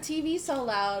 why is the TV so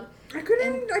loud? I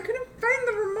couldn't find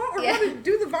the remote or how to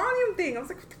do the volume thing. I was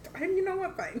like, you know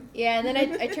what, fine. Yeah, and then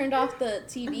I turned off the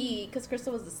TV because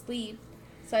Crystal was asleep.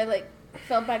 So I like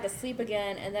fell back asleep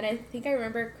again, and then I think I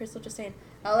remember Crystal just saying,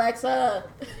 Alexa,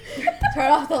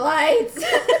 turn off the lights.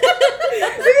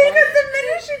 Because the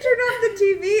minute she turned off the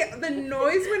TV, the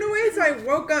noise went away, so I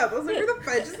woke up. I was like, where the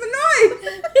fudge is the noise?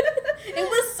 It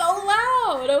was so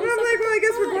loud. I And was I'm like, well, I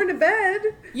guess we're going to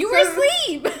bed. You were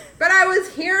asleep. But I was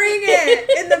hearing it,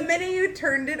 and the minute you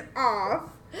turned it off,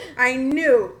 I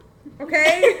knew.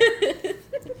 Okay?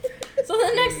 So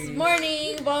the next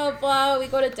morning, blah, blah, we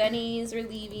go to Denny's, we're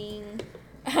leaving.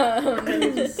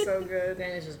 It was so good.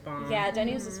 Then it's just bomb. Yeah,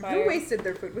 Denny's was Who fire. wasted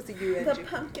their food? Was it you, The Angie?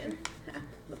 pumpkin.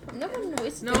 No one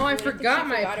wasted No, I food. think forgot she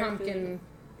my forgot her pumpkin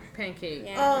pancake.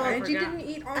 Yeah. Oh, I Angie forgot. didn't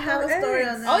eat all I have her a story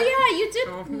eggs. on that. Oh yeah, you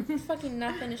Oh. did fucking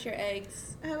not finish your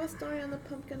eggs. I have a story on the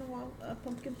pumpkin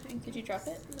pumpkin pancake. Did you drop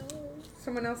it? No.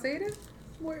 Someone else ate it?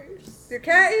 Worse. Your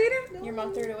cat ate it? No. Your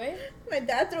mom threw it away? My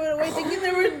dad threw it away thinking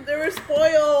they were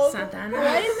spoiled. Santana.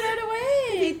 Why did you throw it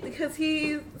away? Because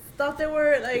he thought they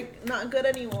were like not good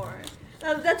anymore.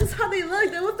 That's just how they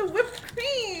looked. It was the whipped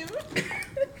cream.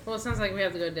 Well, it sounds like we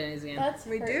have to go to Denny's again. That's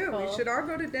We do. hurtful. We should all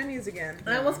go to Denny's again.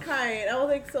 And I almost cried. I was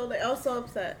like I was so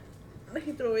upset. And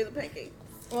he threw away the pancake.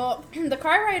 Well, the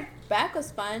car ride back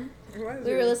was fun. It was.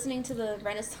 We were listening to the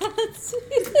Renaissance.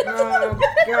 Oh,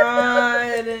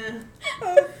 God.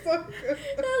 Oh, so good.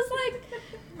 It was like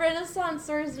Renaissance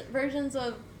versions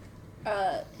of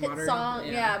hit Modern, song,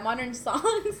 yeah. modern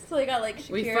songs. So they got like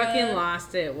Shakira. We fucking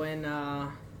lost it when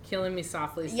Killing Me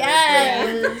Softly started Yes.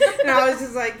 playing. And I was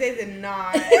just like, they did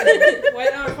not.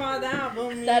 Went off on the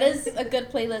album. That is a good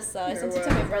playlist though. I It sent it to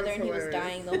my was. brother It and he was was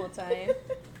dying the whole time.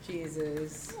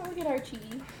 Jesus. Oh, look at Archie.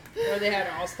 Or they had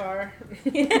All Star.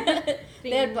 They had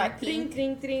Blackpink. Tring,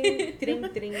 tring, tring, tring,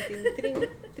 tring, tring, tring,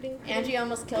 tring. Angie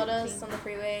almost killed us on the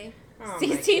freeway. Oh my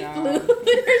CC God. flew in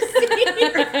her seat.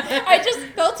 I just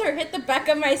felt her hit the back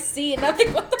of my seat, and I'm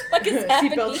like, what the fuck is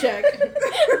happening? Seatbelt check.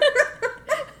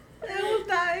 I almost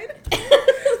died.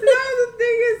 No, the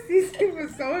thing is, Cece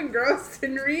was so engrossed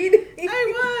in reading. I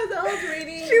was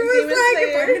reading. She was Demon like, Slayer.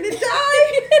 if I'm gonna die.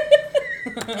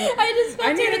 I just felt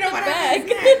I need her to hit know the what back. happens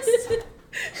next.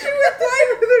 She was playing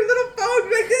with her little phone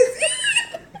like this.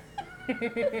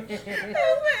 That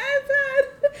was my iPad.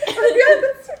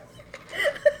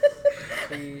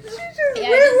 She just Yeah,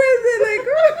 went I with it like,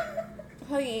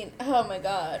 Fucking, oh my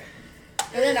god.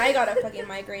 And then I got a fucking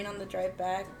migraine on the drive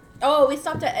back. Oh, we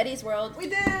stopped at Eddie's World. We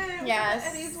did. Yes.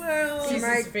 Eddie's World. Cece's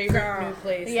my favorite God. new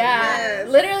place. Yeah, Yes.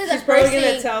 literally the She's probably first gonna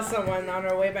thing. tell someone on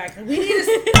her way back. We need to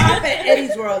stop at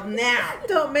Eddie's World now.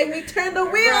 Don't make me turn the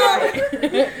wheel.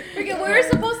 Right. Freaking, we were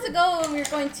supposed to go when we were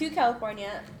going to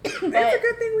California, It's a but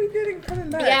good thing we didn't come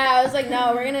back. yeah, I was like,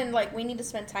 no, we're gonna like we need to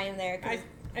spend time there. 'Cause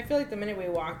I feel like the minute we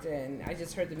walked in, I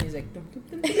just heard the music. the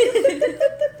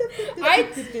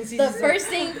first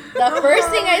thing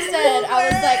I said, I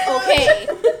was like,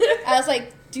 okay. I was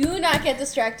like, do not get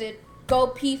distracted. Go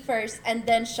pee first and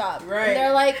then shop. Right. And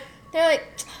they're like,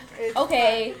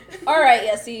 okay, all right,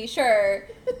 Yessie, sure.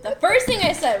 The first thing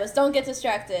I said was, don't get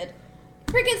distracted.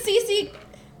 Freaking Cece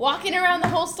walking around the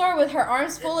whole store with her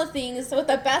arms full of things, with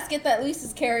a basket that Luis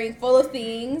is carrying full of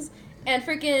things, and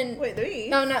freaking. Wait, Louise?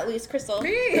 No, not Luis, Crystal.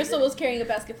 Me. Crystal was carrying a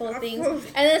basket full of things. Full.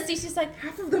 And then Cece's like,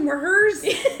 Half of them were hers.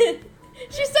 she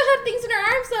still had things in her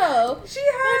arms though. She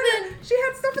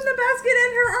had stuff in the basket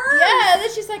in her arms. Yeah, and then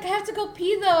she's like, I have to go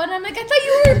pee though. And I'm like, I thought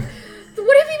you were.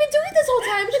 What have you been doing this whole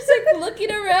time? She's like looking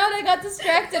around. I got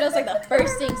distracted. I was like, the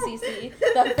first thing, Cece.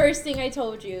 The first thing I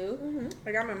told you.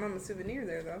 I got my mom a souvenir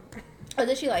there though. Oh,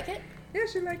 did she like it? Yeah,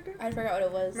 she liked it. I forgot what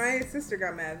it was. My sister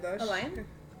got mad though. A lion?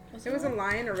 What's It was a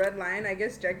lion, a red lion. I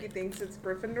guess Jackie thinks it's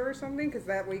Gryffindor or something because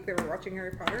that week they were watching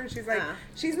Harry Potter and she's like, Ah.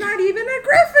 she's not even a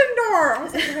Gryffindor. I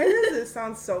was like, why does this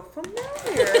sound so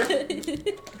familiar?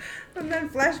 And then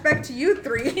flashback to you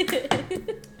three.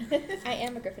 I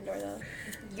am a Gryffindor though.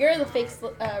 You're the fake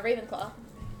Ravenclaw.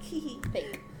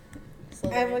 Fake.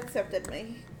 I've Slytherin. accepted my.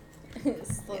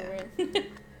 Slytherin.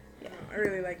 I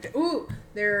really liked it. Ooh,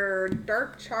 they're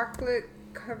dark chocolate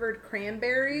covered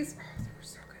cranberries. Oh, they were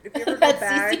so good. If you ever go That's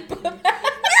back. Cece put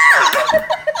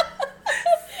back.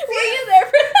 Were you there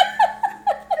for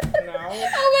that? No.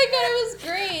 Oh my god, it was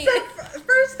great.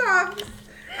 First off,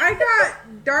 I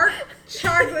got dark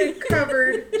chocolate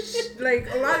covered, like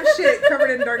a lot of shit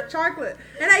covered in dark chocolate.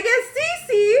 And I guess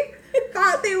Cece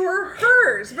thought they were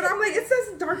hers. But I'm like, it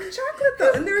says dark chocolate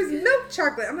though. And there's milk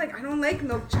chocolate. I'm like, I don't like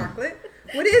milk chocolate.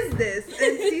 What is this?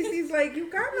 And Cece's like,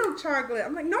 you got milk chocolate.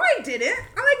 I'm like, no, I didn't.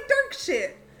 I like dark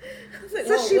shit. Like,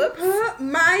 So she put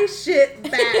my shit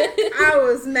back. I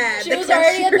was mad. She The was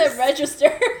already at the cashier-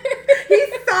 register. He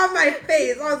saw my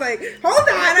face. I was like, hold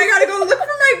on, I gotta go look for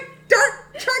my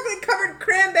dark chocolate covered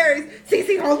cranberries.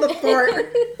 Cece, hold the fort.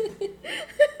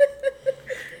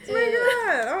 Oh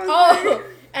my god. I was Oh, like,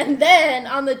 and then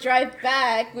on the drive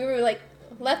back, we were like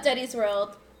left Eddie's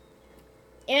World.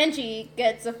 Angie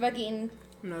gets a fucking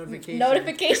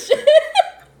notification.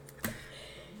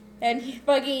 And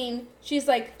she's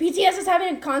like, BTS is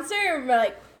having a concert? And we're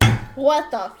like, what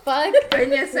the fuck?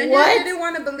 and yes, and What? you didn't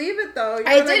want to believe it though. You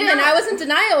I were like, didn't. no. I was in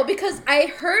denial because I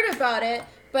heard about it,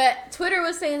 but Twitter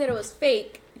was saying that it was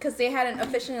fake because they hadn't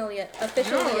officially No, it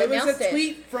was announced a it.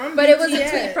 tweet from But BTS. it was a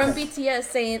tweet from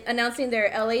BTS announcing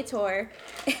their LA tour.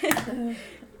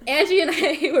 Angie and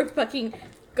I were fucking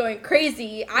going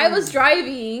crazy. I was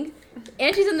driving.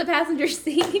 Angie's in the passenger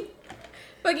seat.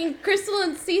 Fucking Crystal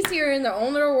and Cece are in their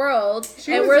own little world.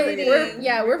 She and was we're reading.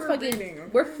 we're We were fucking reading.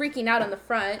 we're freaking out on the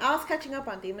front. I was catching up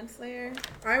on Demon Slayer.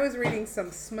 I was reading some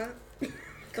smut.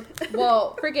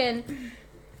 Well, freaking,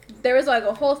 there was like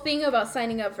a whole thing about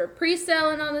signing up for pre-sale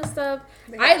and all this stuff.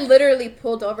 I literally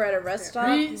pulled over at a rest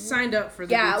stop. We signed up for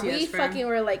the Yeah, BTS we fan. fucking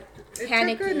were like It took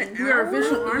panicking. an We are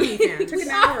official hour. army It fans. took an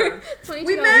hour. $22.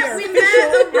 We met official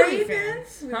a army raven.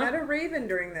 fans. We Huh? met a raven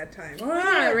during that time.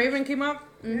 Ah, Raven came up.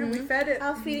 Yeah, we fed it.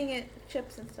 I was feeding it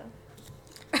chips and stuff.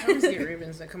 I always get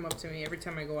ravens that come up to me every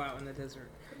time I go out in the desert.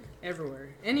 Everywhere.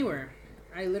 Anywhere.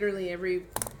 I literally, every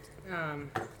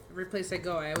place I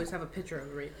go, I always have a picture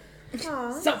of a raven.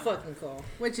 Aww. So fucking cool.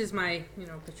 Which is my,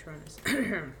 Patronus.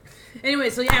 Anyway,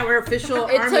 so yeah, we're official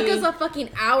It army. took us a fucking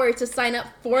hour to sign up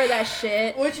for that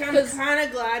shit. which I'm 'cause- kind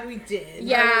of glad we did.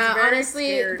 Yeah, I was very honestly,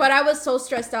 scared. but I was so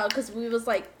stressed out because we was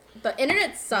like, the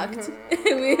internet sucked.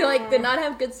 We like did not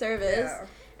have good service, Yeah.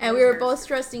 and we were both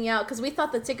stressing out because we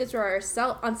thought the tickets were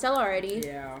on sale already.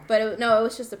 Yeah. But it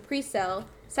was just a pre-sale,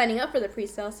 signing up for the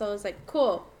pre-sale. So I was like,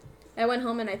 cool. I went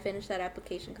home and I finished that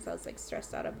application because I was like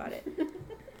stressed out about it.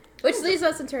 Which leads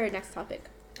us into our next topic.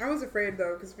 I was afraid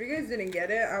though, because if you guys didn't get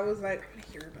it, I was like, I'm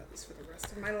gonna hear about this for the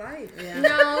rest of my life. Yeah.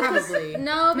 No, 'cause- Probably.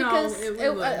 No, because it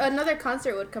would. another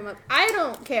concert would come up. I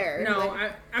don't care. No,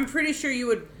 Like, I'm pretty sure you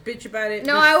would bitch about it.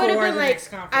 no, I would have before been the like, next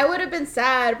conference. I would have been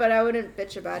sad, but I wouldn't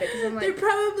bitch about it because I'm They're like,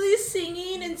 probably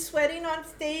singing and sweating on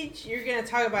stage. You're gonna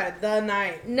talk about it the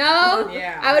night. no.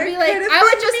 Yeah. I would be like, could've I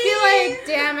would been just me. be like,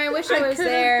 damn, I wish I was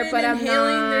could've there, been but I'm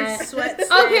inhaling not. their sweat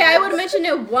Okay, I stains. would mention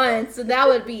it once, and that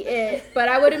would be it. But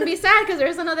I wouldn't be sad because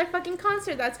there's another fucking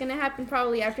concert that's gonna happen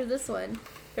probably after this one.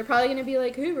 They're probably gonna be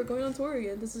like, hey, we're going on tour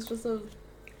again. This is just a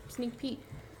sneak peek.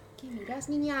 ¿Qué miras,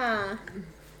 niña?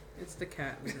 It's the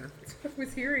cat litter. I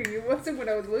was hearing. It wasn't what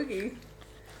I was looking.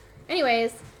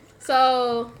 Anyways,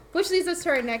 so which leads us to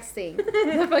our next thing,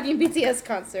 the fucking BTS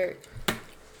concert.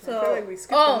 So, I feel like we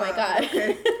skipped Oh a my lot. god.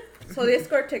 Okay. So they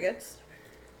scored tickets.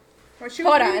 Well, she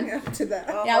was Hold leading on. up to that.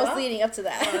 Oh, Yeah, I was hold on. leading up to Oh,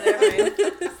 that.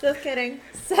 never mind. Just kidding.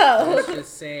 So Let's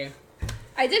just say.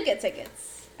 I did get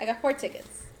tickets. I got 4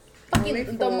 tickets. Only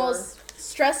Fucking the 4. most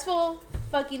stressful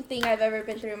fucking thing I've ever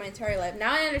been through in my entire life.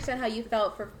 Now I understand how you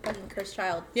felt for fucking Cursed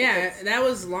Child. Yeah, tickets. that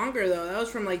was longer though. That was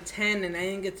from like 10, and I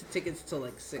didn't get the tickets till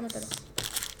like Oh my 6.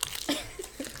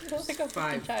 goodness. I was like a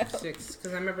fucking 5, child. 6.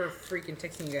 Because I remember freaking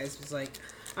texting you guys. It was like,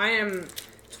 I am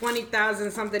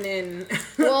 20,000 something in,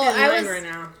 Well, in I line was- right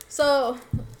now. So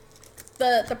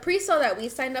the pre-sale that we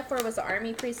signed up for was the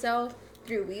Army pre-sale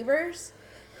through Weavers.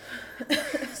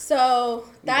 So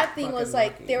that got thing was fucking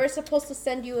like lucky. they were supposed to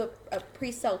send you a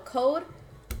pre-sale code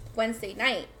Wednesday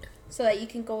night so that you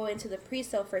can go into the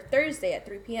pre-sale for Thursday at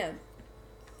 3 p.m.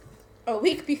 A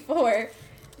week before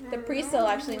the pre-sale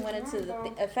actually went into the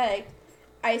effect,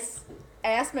 I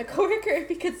asked my coworker if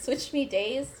he could switch me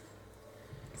days.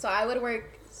 So I would work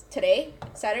today,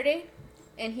 Saturday,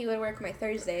 and he would work my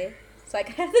Thursday. So I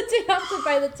could have the day off to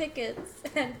buy the tickets.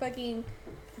 And fucking,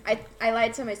 I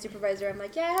lied to my supervisor. I'm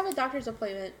like, yeah, I have a doctor's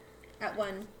appointment at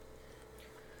 1.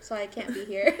 So I can't be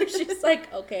here. She's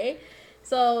like, okay.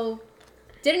 So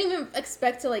didn't even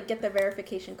expect to like get the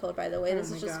verification code, by the way. Oh This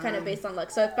my was just God. kind of based on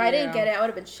luck. So if I didn't Yeah. get it, I would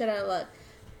have been shit out of luck.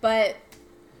 But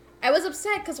I was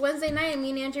upset because Wednesday night,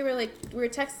 me and Angie were like, we were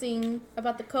texting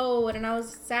about the code, and I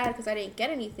was sad because I didn't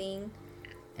get anything.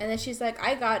 And then she's like,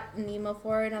 I got an email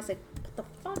for it, and I was like, what the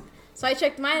fuck? So I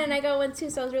checked mine, and I got one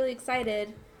too, so I was really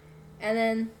excited. And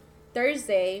then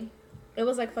Thursday, it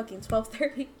was like fucking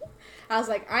 12:30. I was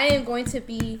like, I am going to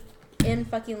be in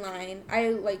fucking line. I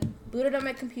like booted up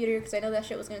my computer because I know that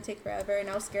shit was gonna take forever, and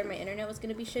I was scared my internet was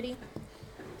gonna be shitty.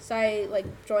 So I like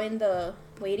joined the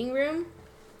waiting room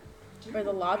or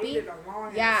the lobby.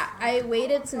 Yeah, I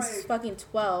waited since fucking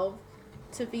 12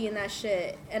 to be in that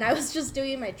shit, and I was just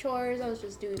doing my chores. I was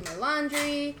just doing my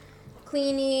laundry,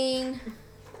 cleaning,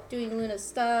 doing Luna's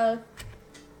stuff,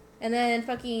 and then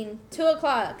fucking 2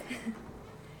 o'clock.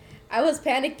 I was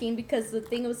panicking because the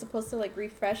thing was supposed to like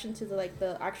refresh into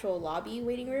the actual lobby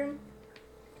waiting room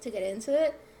to get into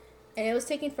it, and it was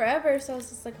taking forever. So I was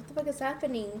just like, what the fuck is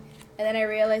happening? And then I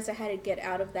realized I had to get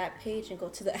out of that page and go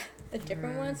to a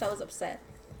different one. So I was upset.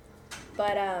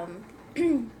 But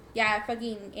yeah,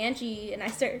 fucking Angie and I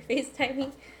started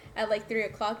FaceTiming at like 3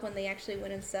 o'clock when they actually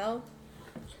went and sell.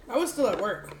 I was still at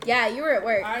work. Yeah, you were at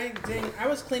work. I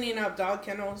was cleaning up dog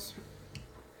kennels.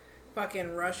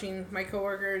 Fucking rushing. My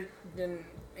coworker didn't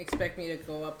expect me to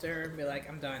go up to her and be like,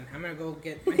 I'm done. I'm gonna go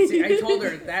get my I told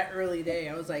her that early day.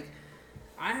 I was like,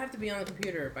 I have to be on the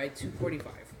computer by 2:45.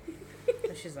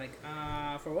 And she's like,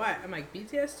 for what? I'm like,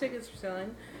 BTS tickets are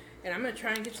selling, and I'm gonna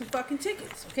try and get some fucking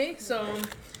tickets, okay? So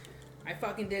I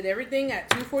fucking did everything at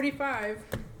 2:45,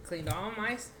 cleaned all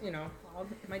my, all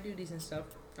my duties and stuff.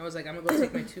 I was like, I'm gonna go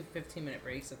take my 2 15-minute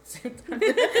breaks at the same time.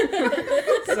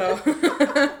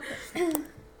 So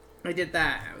I did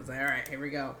that. I was like, all right, here we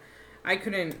go. I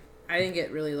didn't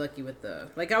get really lucky with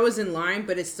I was in line,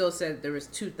 but it still said there was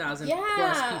 2,000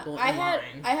 plus people in line.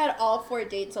 I had all 4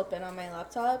 dates open on my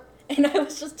laptop, and I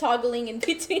was just toggling in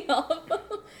between all of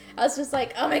them. I was just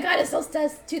like, oh my god, it still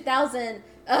says 2,000.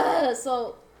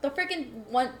 So the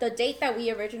the date that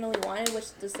we originally wanted, which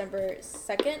is December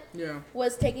 2nd, Yeah.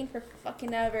 was taking for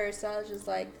fucking ever. So I was just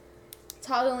like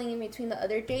toggling in between the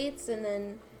other dates, and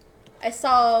then I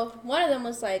saw one of them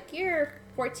was like, you're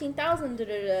 14,000, da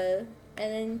da da, and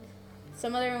then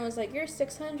some other one was like, you're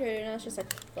 600, and I was just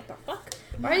like, what the fuck?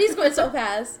 Why are these going so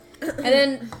fast? And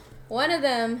then one of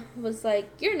them was like,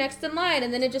 you're next in line,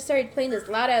 and then it just started playing this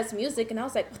loud ass music, and I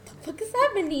was like, what the fuck is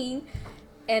happening?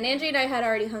 And Angie and I had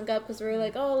already hung up because we were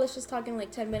like, oh, let's just talk in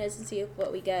like 10 minutes and see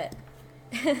what we get.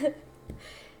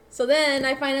 So then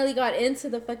I finally got into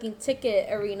the fucking ticket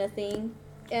arena thing,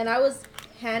 and I was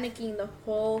panicking the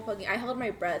whole fucking. I held my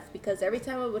breath because every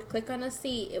time I would click on a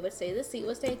seat, it would say this seat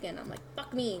was taken. I'm like,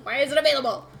 fuck me, why is it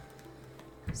available?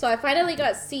 So I finally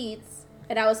got seats,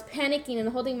 and I was panicking and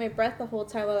holding my breath the whole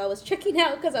time while I was checking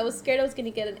out because I was scared I was gonna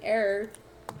get an error,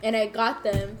 and I got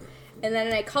them. And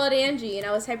then I called Angie, and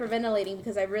I was hyperventilating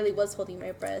because I really was holding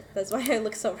my breath. That's why I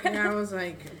look so red. And I was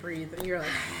like, breathe. And you're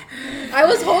like, I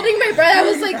was holding my breath. I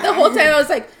was like, the whole time I was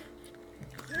like,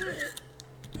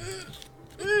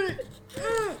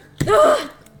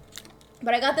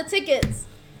 but I got the tickets.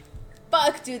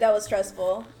 Fuck, dude, that was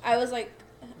stressful. I was like,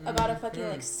 about to fucking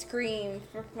like scream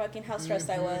for fucking how stressed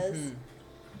I was.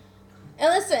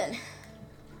 And listen,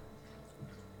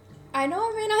 I know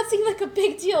it may not seem like a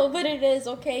big deal, but it is,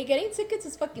 okay? Getting tickets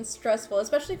is fucking stressful,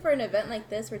 especially for an event like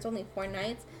this where it's only 4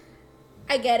 nights.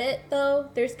 I get it, though.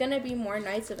 There's gonna be more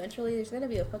nights eventually. There's gonna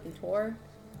be a fucking tour.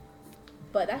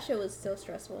 But that shit was still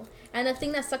stressful. And the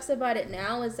thing that sucks about it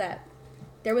now is that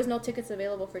there was no tickets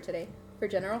available for today. For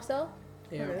general sale.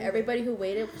 Yeah. Everybody who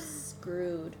waited was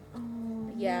screwed.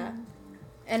 Oh. Yeah.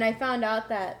 And I found out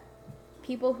that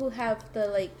people who have the,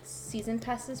 like, season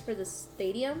passes for the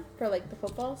stadium, for, like, the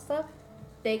football stuff,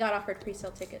 they got offered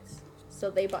pre-sale tickets. So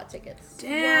they bought tickets.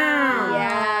 Damn.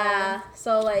 Yeah.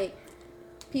 So, like,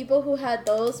 people who had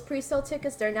those pre-sale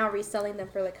tickets, they're now reselling them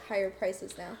for, like, higher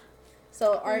prices now.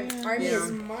 So Army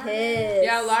is pissed.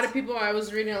 Yeah, a lot of people, I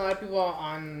was reading a lot of people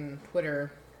on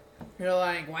Twitter. They're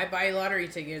like, why buy lottery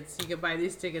tickets? You could buy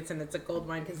these tickets and it's a gold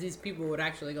mine because these people would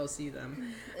actually go see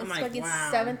them. I'm It's like, fucking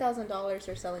wow. $7,000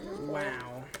 they're selling them for.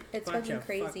 Wow. It's Bunch fucking of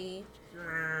crazy.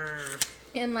 fuck-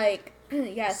 And, like,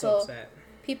 yeah, so so upset.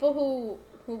 people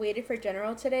who waited for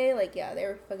general today, like, yeah, they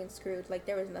were fucking screwed. Like,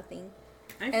 there was nothing.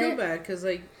 I feel bad because,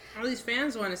 like, all these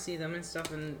fans want to see them and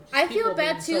stuff. And I feel people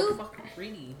bad, being so too. fucking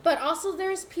greedy. But also,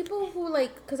 there's people who,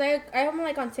 like, because I'm,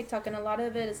 like, on TikTok, and a lot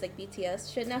of it is, like,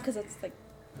 BTS shit now, because it's, like,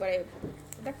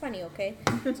 they're funny, okay?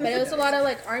 But it was a lot of,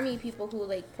 like, Army people who,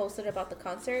 like, posted about the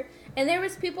concert. And there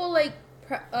was people, like,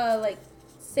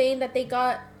 saying that they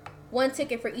got 1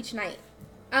 ticket for each night.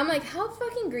 I'm like, how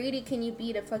fucking greedy can you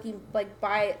be to fucking, like,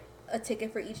 buy a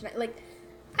ticket for each night? Like,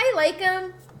 I like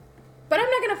them, but I'm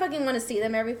not gonna fucking want to see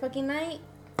them every fucking night.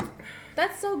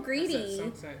 That's so greedy.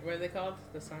 What are they called?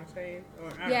 The Songside? Or,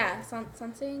 I don't Yeah, know.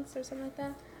 Sunsings or something like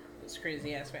that. Those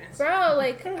crazy ass fans. Bro,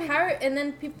 like, how, and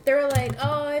then they were like,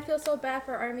 oh, I feel so bad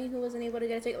for Army who wasn't able to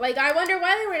get a ticket. Like, I wonder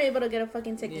why they weren't able to get a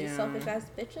fucking ticket, you Yeah. selfish ass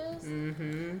bitches.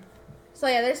 Mm-hmm. So,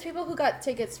 yeah, there's people who got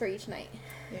tickets for each night.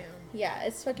 Yeah. Yeah,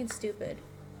 it's fucking stupid.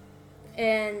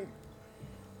 And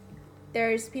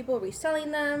there's people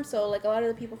reselling them. So, like, a lot of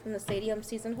the people from the stadium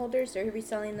season holders, they're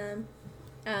reselling them.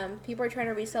 People are trying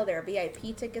to resell their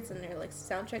VIP tickets and their, like,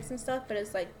 sound checks and stuff. But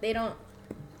it's like,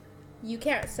 you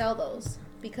can't sell those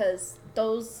because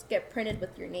those get printed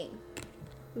with your name.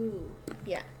 Ooh.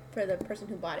 Yeah, for the person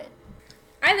who bought it.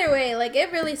 Either way, like,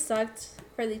 it really sucked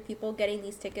for these people getting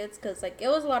these tickets because, like, it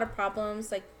was a lot of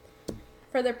problems. Like,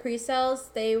 for the pre-sales,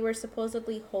 they were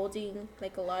supposedly holding,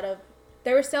 like,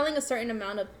 they were selling a certain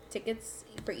amount of tickets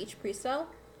for each pre-sale,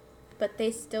 but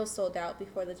they still sold out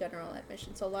before the general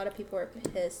admission. So a lot of people are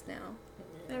pissed now.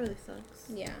 That really sucks.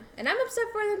 Yeah, and I'm upset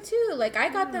for them too. Like, I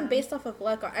got them based off of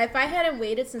luck. If I hadn't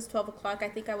waited since 12 o'clock, I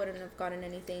think I wouldn't have gotten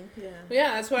anything. Yeah.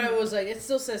 Yeah, that's why I was like, it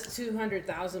still says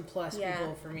 200,000 plus Yeah.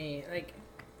 people for me. Like,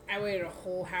 I waited a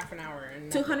whole half an hour.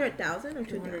 And 200,000 or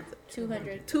 200.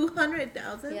 200.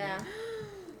 200,000? Yeah.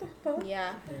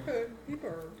 Yeah. People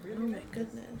are Oh really my like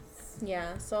goodness.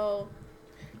 Yeah, so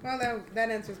Well, that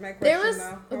answers my question. there was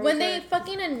though. What when was they it?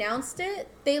 fucking announced it,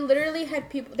 they literally had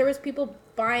people. There was people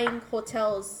buying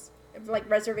hotels, like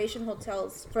reservation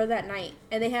hotels for that night,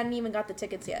 and they hadn't even got the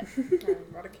tickets yet.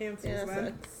 A lot of cancels, Yeah, that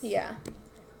man. sucks. Yeah.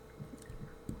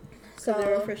 So they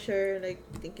were So. for sure like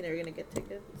thinking they were gonna get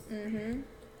tickets. Mhm.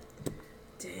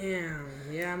 Damn.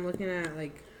 Yeah, I'm looking at,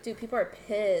 like Dude, people are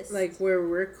pissed. where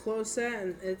we're close at,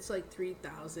 and it's like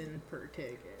 3,000 per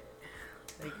ticket.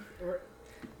 Like,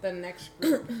 the next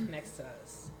group next to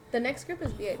us. the next group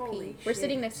is VIP. Holy We're shit.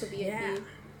 sitting next to VIP. Yeah.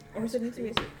 Or is it needs to be?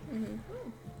 Mhm.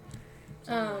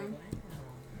 So I'm like, Um, wow.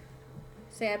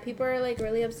 So yeah, people are like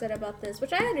really upset about this,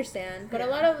 which I understand. But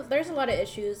Yeah. there's a lot of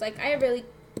issues. Like, I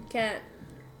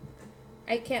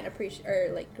can't appreciate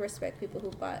or like respect people who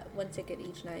bought 1 ticket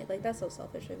each night. Like, that's so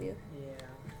selfish of you. Yeah.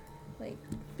 Like,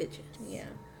 Bitches. yeah.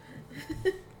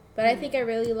 But I think I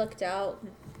really lucked out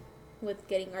with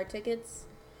getting our tickets.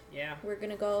 Yeah. We're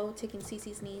gonna go taking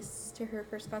Cece's niece to her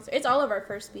first concert. It's all of our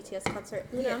first BTS concert.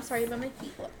 Luna, I'm Yes. sorry, but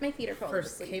my feet are falling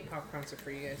First asleep. K-pop concert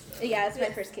for you guys. Though. Yeah, it's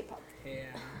my first K-pop. Yeah.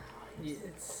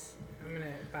 I'm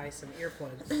gonna buy some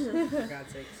earplugs for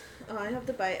God's sakes. Oh, I have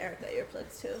to buy Erica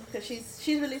earplugs too because she's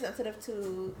really sensitive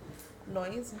to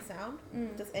noise and sound.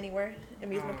 Mm. Just anywhere,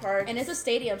 amusement Oh. park. And it's a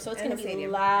stadium, so it's And gonna a be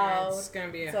stadium. loud. It's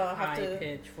gonna be a So I'll have to- high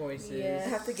pitched voices. Yeah. I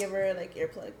have to give her like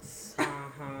earplugs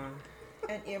Uh-huh.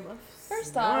 and earmuffs.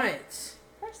 First off,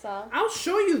 What? I'll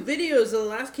show you videos of the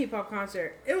last K-pop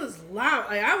concert. It was loud.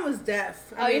 Like, I was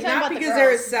deaf. Oh, you're talking not about the because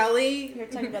girls. Araceli. You're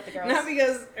talking about the girls. Not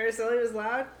because Araceli was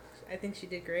loud. I think she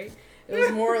did great. It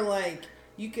was more like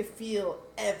you could feel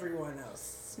everyone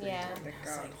else. Yeah. I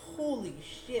was like, holy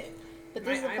shit. But My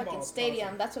this is a fucking eyeballs stadium.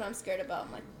 buzzing. That's what I'm scared about.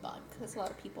 I'm like, fuck. That's a lot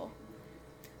of people.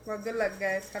 Well, good luck,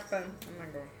 guys. Have fun. I'm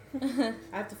not going.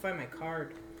 I have to find my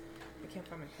card. I can't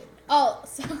find my code. Oh,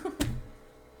 so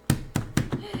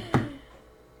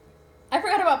I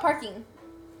forgot about parking.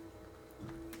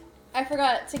 I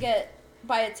forgot to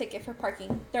buy a ticket for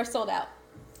parking. They're sold out.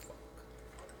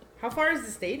 How far is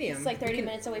the stadium? It's like 30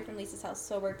 minutes away from Lisa's house,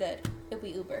 so we're good if we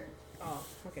Uber. Oh,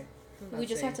 okay. We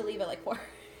just have to leave at like 4.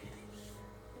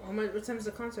 What time is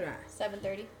the concert at?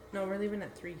 7:30. No, we're leaving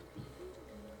at 3.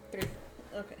 3.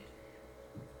 Okay.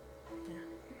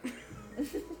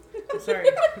 I'm sorry.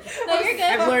 No, you're good.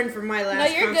 I've learned from my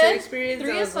last you're concert good. experience.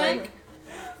 3 I is was fine. like,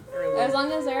 early. As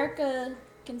long as Erica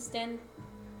can stand.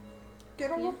 Get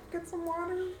some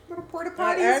water, little porta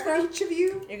Alright, potties for Erica. each of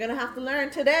you. You're gonna have to learn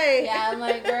today. Yeah, I'm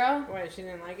like, girl. Why, she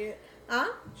didn't like it? Huh?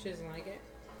 She doesn't like it.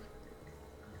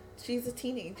 She's a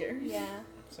teenager. Yeah,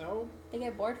 So, they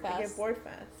get bored fast. I get bored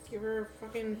fast. give her a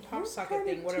fucking pop What socket kind of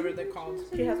thing, whatever they're called.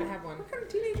 teenagers are She you? hasn't I have one. What kind of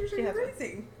teenagers are She you has one.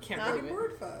 raising? Can't Huh? believe it.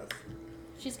 Word fast.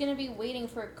 She's gonna be waiting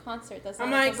for a concert. That's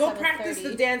I'm not like, until go practice 7:30.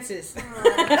 the dances. A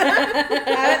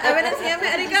ver,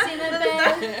 enséñame, Did you see my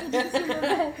bed? Did you see my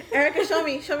bed? Erica, show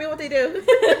me what they do.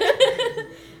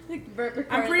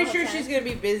 I'm pretty sure she's gonna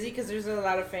be busy because there's a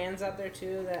lot of fans out there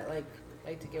too that like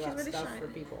to give She's out really stuff shy. for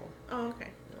people. Oh, okay.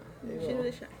 They She's will.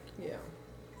 really shy. Yeah,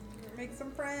 Make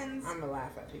some friends. I'm gonna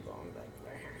laugh at people.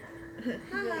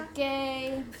 I'm like,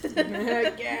 Gay.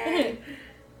 okay.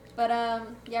 But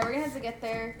yeah, we're gonna have to get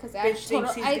there because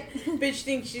Bitch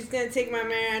thinks she's gonna take my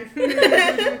man.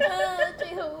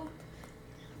 J-Hope.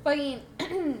 Fucking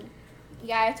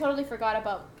yeah, I totally forgot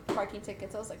about parking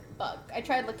tickets. I was like, fuck. I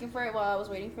tried looking for it while I was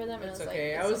waiting for them, and It's it was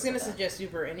okay. like, I was gonna so bad. suggest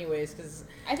Uber anyways because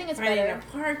I think it's finding better.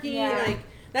 a parking Yeah. like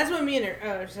that's what me and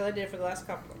her Shella did for the last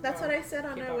couple. That's what I said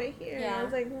on keep our up. way here. Yeah. I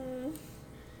was like, I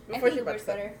Before think she brought Uber's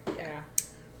stuff. better. Yeah.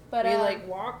 But we like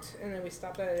walked and then we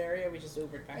stopped at an area. We just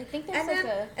Ubered I back. think there's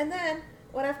like and then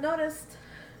what I've noticed,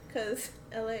 because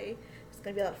LA, there's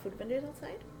gonna be a lot of food vendors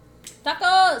outside.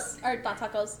 tacos or not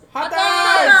tacos. Hot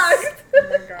dogs! dogs! Oh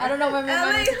my God. I don't know when we're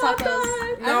LA going to hot tacos.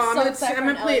 dogs! No, I'm so gonna excited I'm for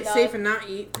gonna an play it LA safe dog. and not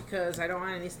eat because I don't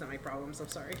want any stomach problems. I'm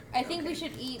sorry. I think we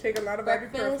should eat Take a lot of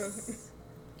ibuprofen. breakfast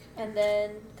and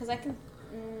then because I can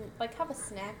like have a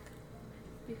snack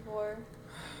before.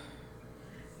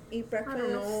 Eat breakfast. I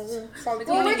don't know. Salty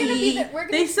Well, we're gonna be tea. there. We're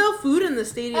gonna. They sell food in the I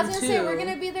stadium was gonna too. say we're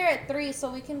gonna be there at 3,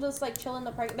 so we can just like chill in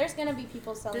the park. There's gonna be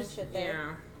people selling Just- shit there,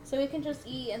 Yeah. so we can just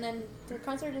eat, and then the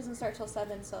concert doesn't start till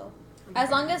 7. So as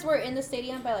long as we're in the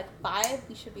stadium by like 5,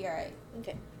 we should be alright.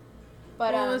 Okay.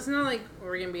 But Well, it's not like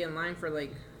we're gonna be in line for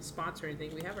like spots or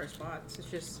anything. We have our spots. It's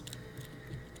just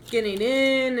getting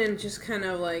in and just kind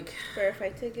of like.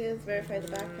 Verify tickets, verify the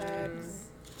backpacks.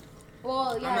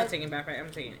 well, yeah. I'm not taking backpack. I'm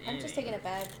taking. I'm just taking a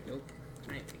bag. Nope.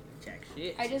 I ain't taking jack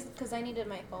shit. I just because I needed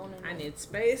my phone. And I my- need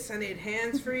space. I need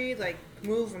hands free. Like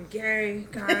move. I'm gay.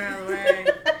 Got out of the way.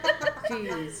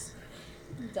 Jeez.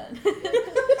 done.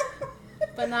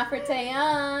 But not for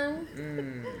Taeyong.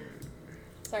 Mm,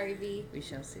 Sorry, B. we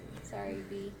shall see. Sorry,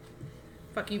 B.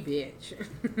 Fuck you, bitch.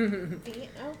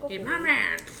 I'll go Hey, for my it.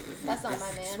 man. That's not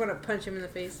my Just man. want to punch him in the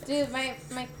face. Dude, my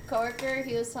coworker,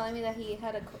 he was telling me that he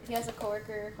has a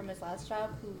coworker from his last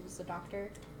job who's a doctor.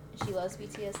 And she loves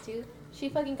BTS too. She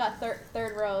fucking got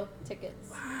third row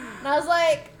tickets. And I was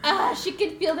like, she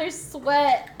could feel their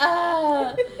sweat.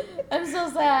 I'm so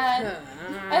sad.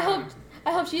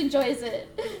 I hope she enjoys it.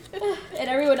 And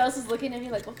everyone else is looking at me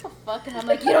like, what the fuck? And I'm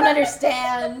like, you don't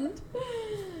understand.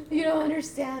 You don't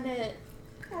understand it.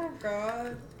 Oh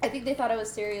God. I think they thought I was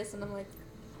serious, and I'm like,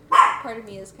 part of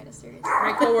me is kind of serious.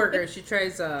 My coworker, she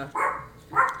tries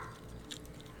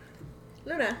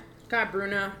Luna. God,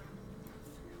 Bruna.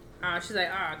 She's like,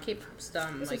 K-pop's dumb.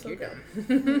 I'm This like, is so you're good.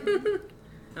 dumb.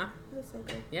 Huh? That's so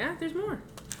good. Yeah, there's more.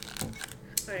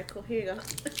 Alright, cool. Here you go.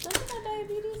 Doesn't that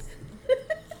diabetes?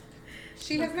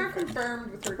 She has not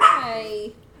confirmed with her.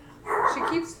 Hi. She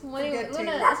keeps forgetting.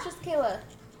 Luna, it's just Kayla.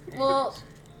 Well,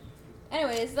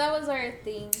 anyways, that was our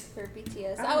thing for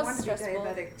BTS. I That don't was want to be stressful.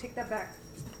 diabetic. Take that back.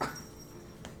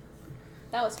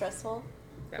 That was stressful.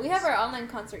 That We was- have our online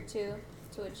concert too,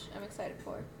 to which I'm excited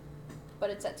for. But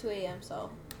it's at 2 a.m., so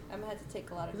I'm gonna have to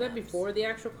take a lot of Is that naps. before the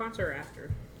actual concert or after?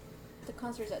 The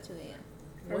concert's at 2 a.m.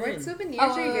 What When? souvenirs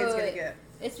Oh, are you guys gonna wait. get?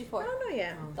 It's I before. don't know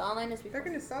yet. The online is before. They're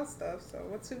gonna sell stuff. So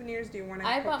what souvenirs do you want to?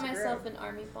 I bought myself an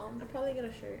army bomb. I'll probably get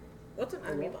a shirt. What's an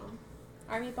army bomb?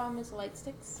 Army bomb is light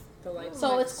sticks. The lights.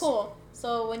 So it's cool.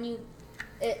 So when you,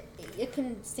 it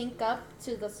can sync up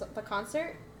to the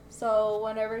concert. So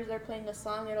whenever they're playing a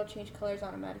song, it'll change colors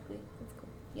automatically. That's cool.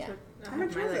 Yeah. How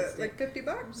much was it? Like $50?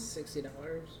 $60.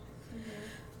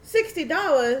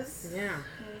 $60. Yeah.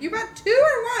 You bought 2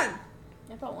 or 1?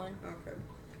 I bought one. Okay.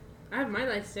 I have my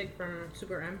light stick from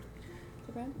Super M.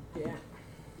 The brand. Yeah.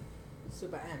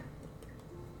 Super M.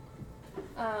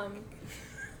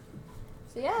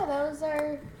 So yeah, that was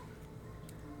our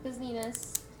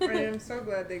business. I am so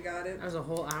glad they got it. That was a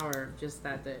whole hour just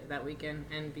that weekend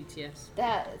and BTS.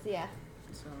 Yeah.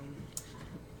 So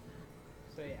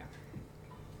yeah.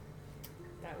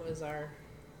 That was our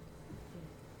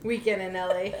weekend in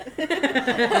LA.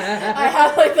 I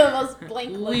have like the most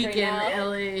blank look Weekend right now.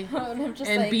 LA And I'm just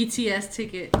and like, BTS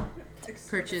ticket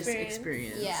purchase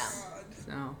experience. Yeah.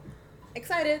 So,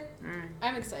 Excited. alright.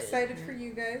 I'm excited. Excited for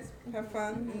you guys. Have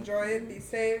fun. Enjoy it. Be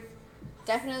safe.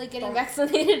 Definitely getting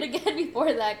vaccinated again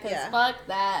before that, because Yeah. fuck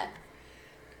that.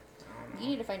 You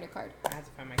need to find your card. I have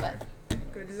to find my card.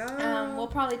 Good luck. We'll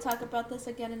probably talk about this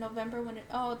again in November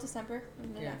December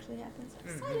when it Yeah. actually happens. I'm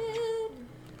Mhm.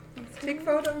 excited. Take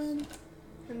photos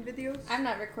and videos. I'm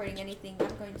not recording anything.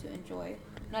 I'm going to enjoy.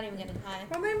 I'm not even getting high.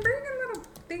 Well, then bring a little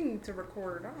thing to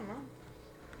record. I don't know.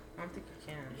 I don't think you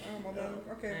can. Oh, well then,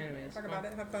 okay. Anyways, Talk about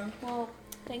it. Have fun. Well,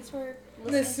 thanks for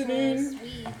Listening.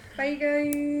 listening. To us. Bye,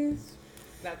 guys.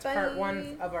 That's Bye. part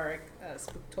 1 of our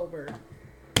Spooktober,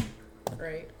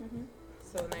 right? Mhm.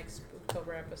 So the next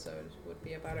Spooktober episode would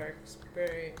be about our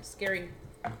scary.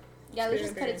 Yeah, let's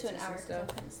just cut it to an Experiences hour. and 'cause I'm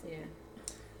stuff. kinda sleepy.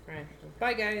 Yeah. All right.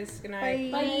 Bye, guys. Good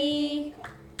night. Bye.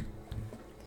 Bye.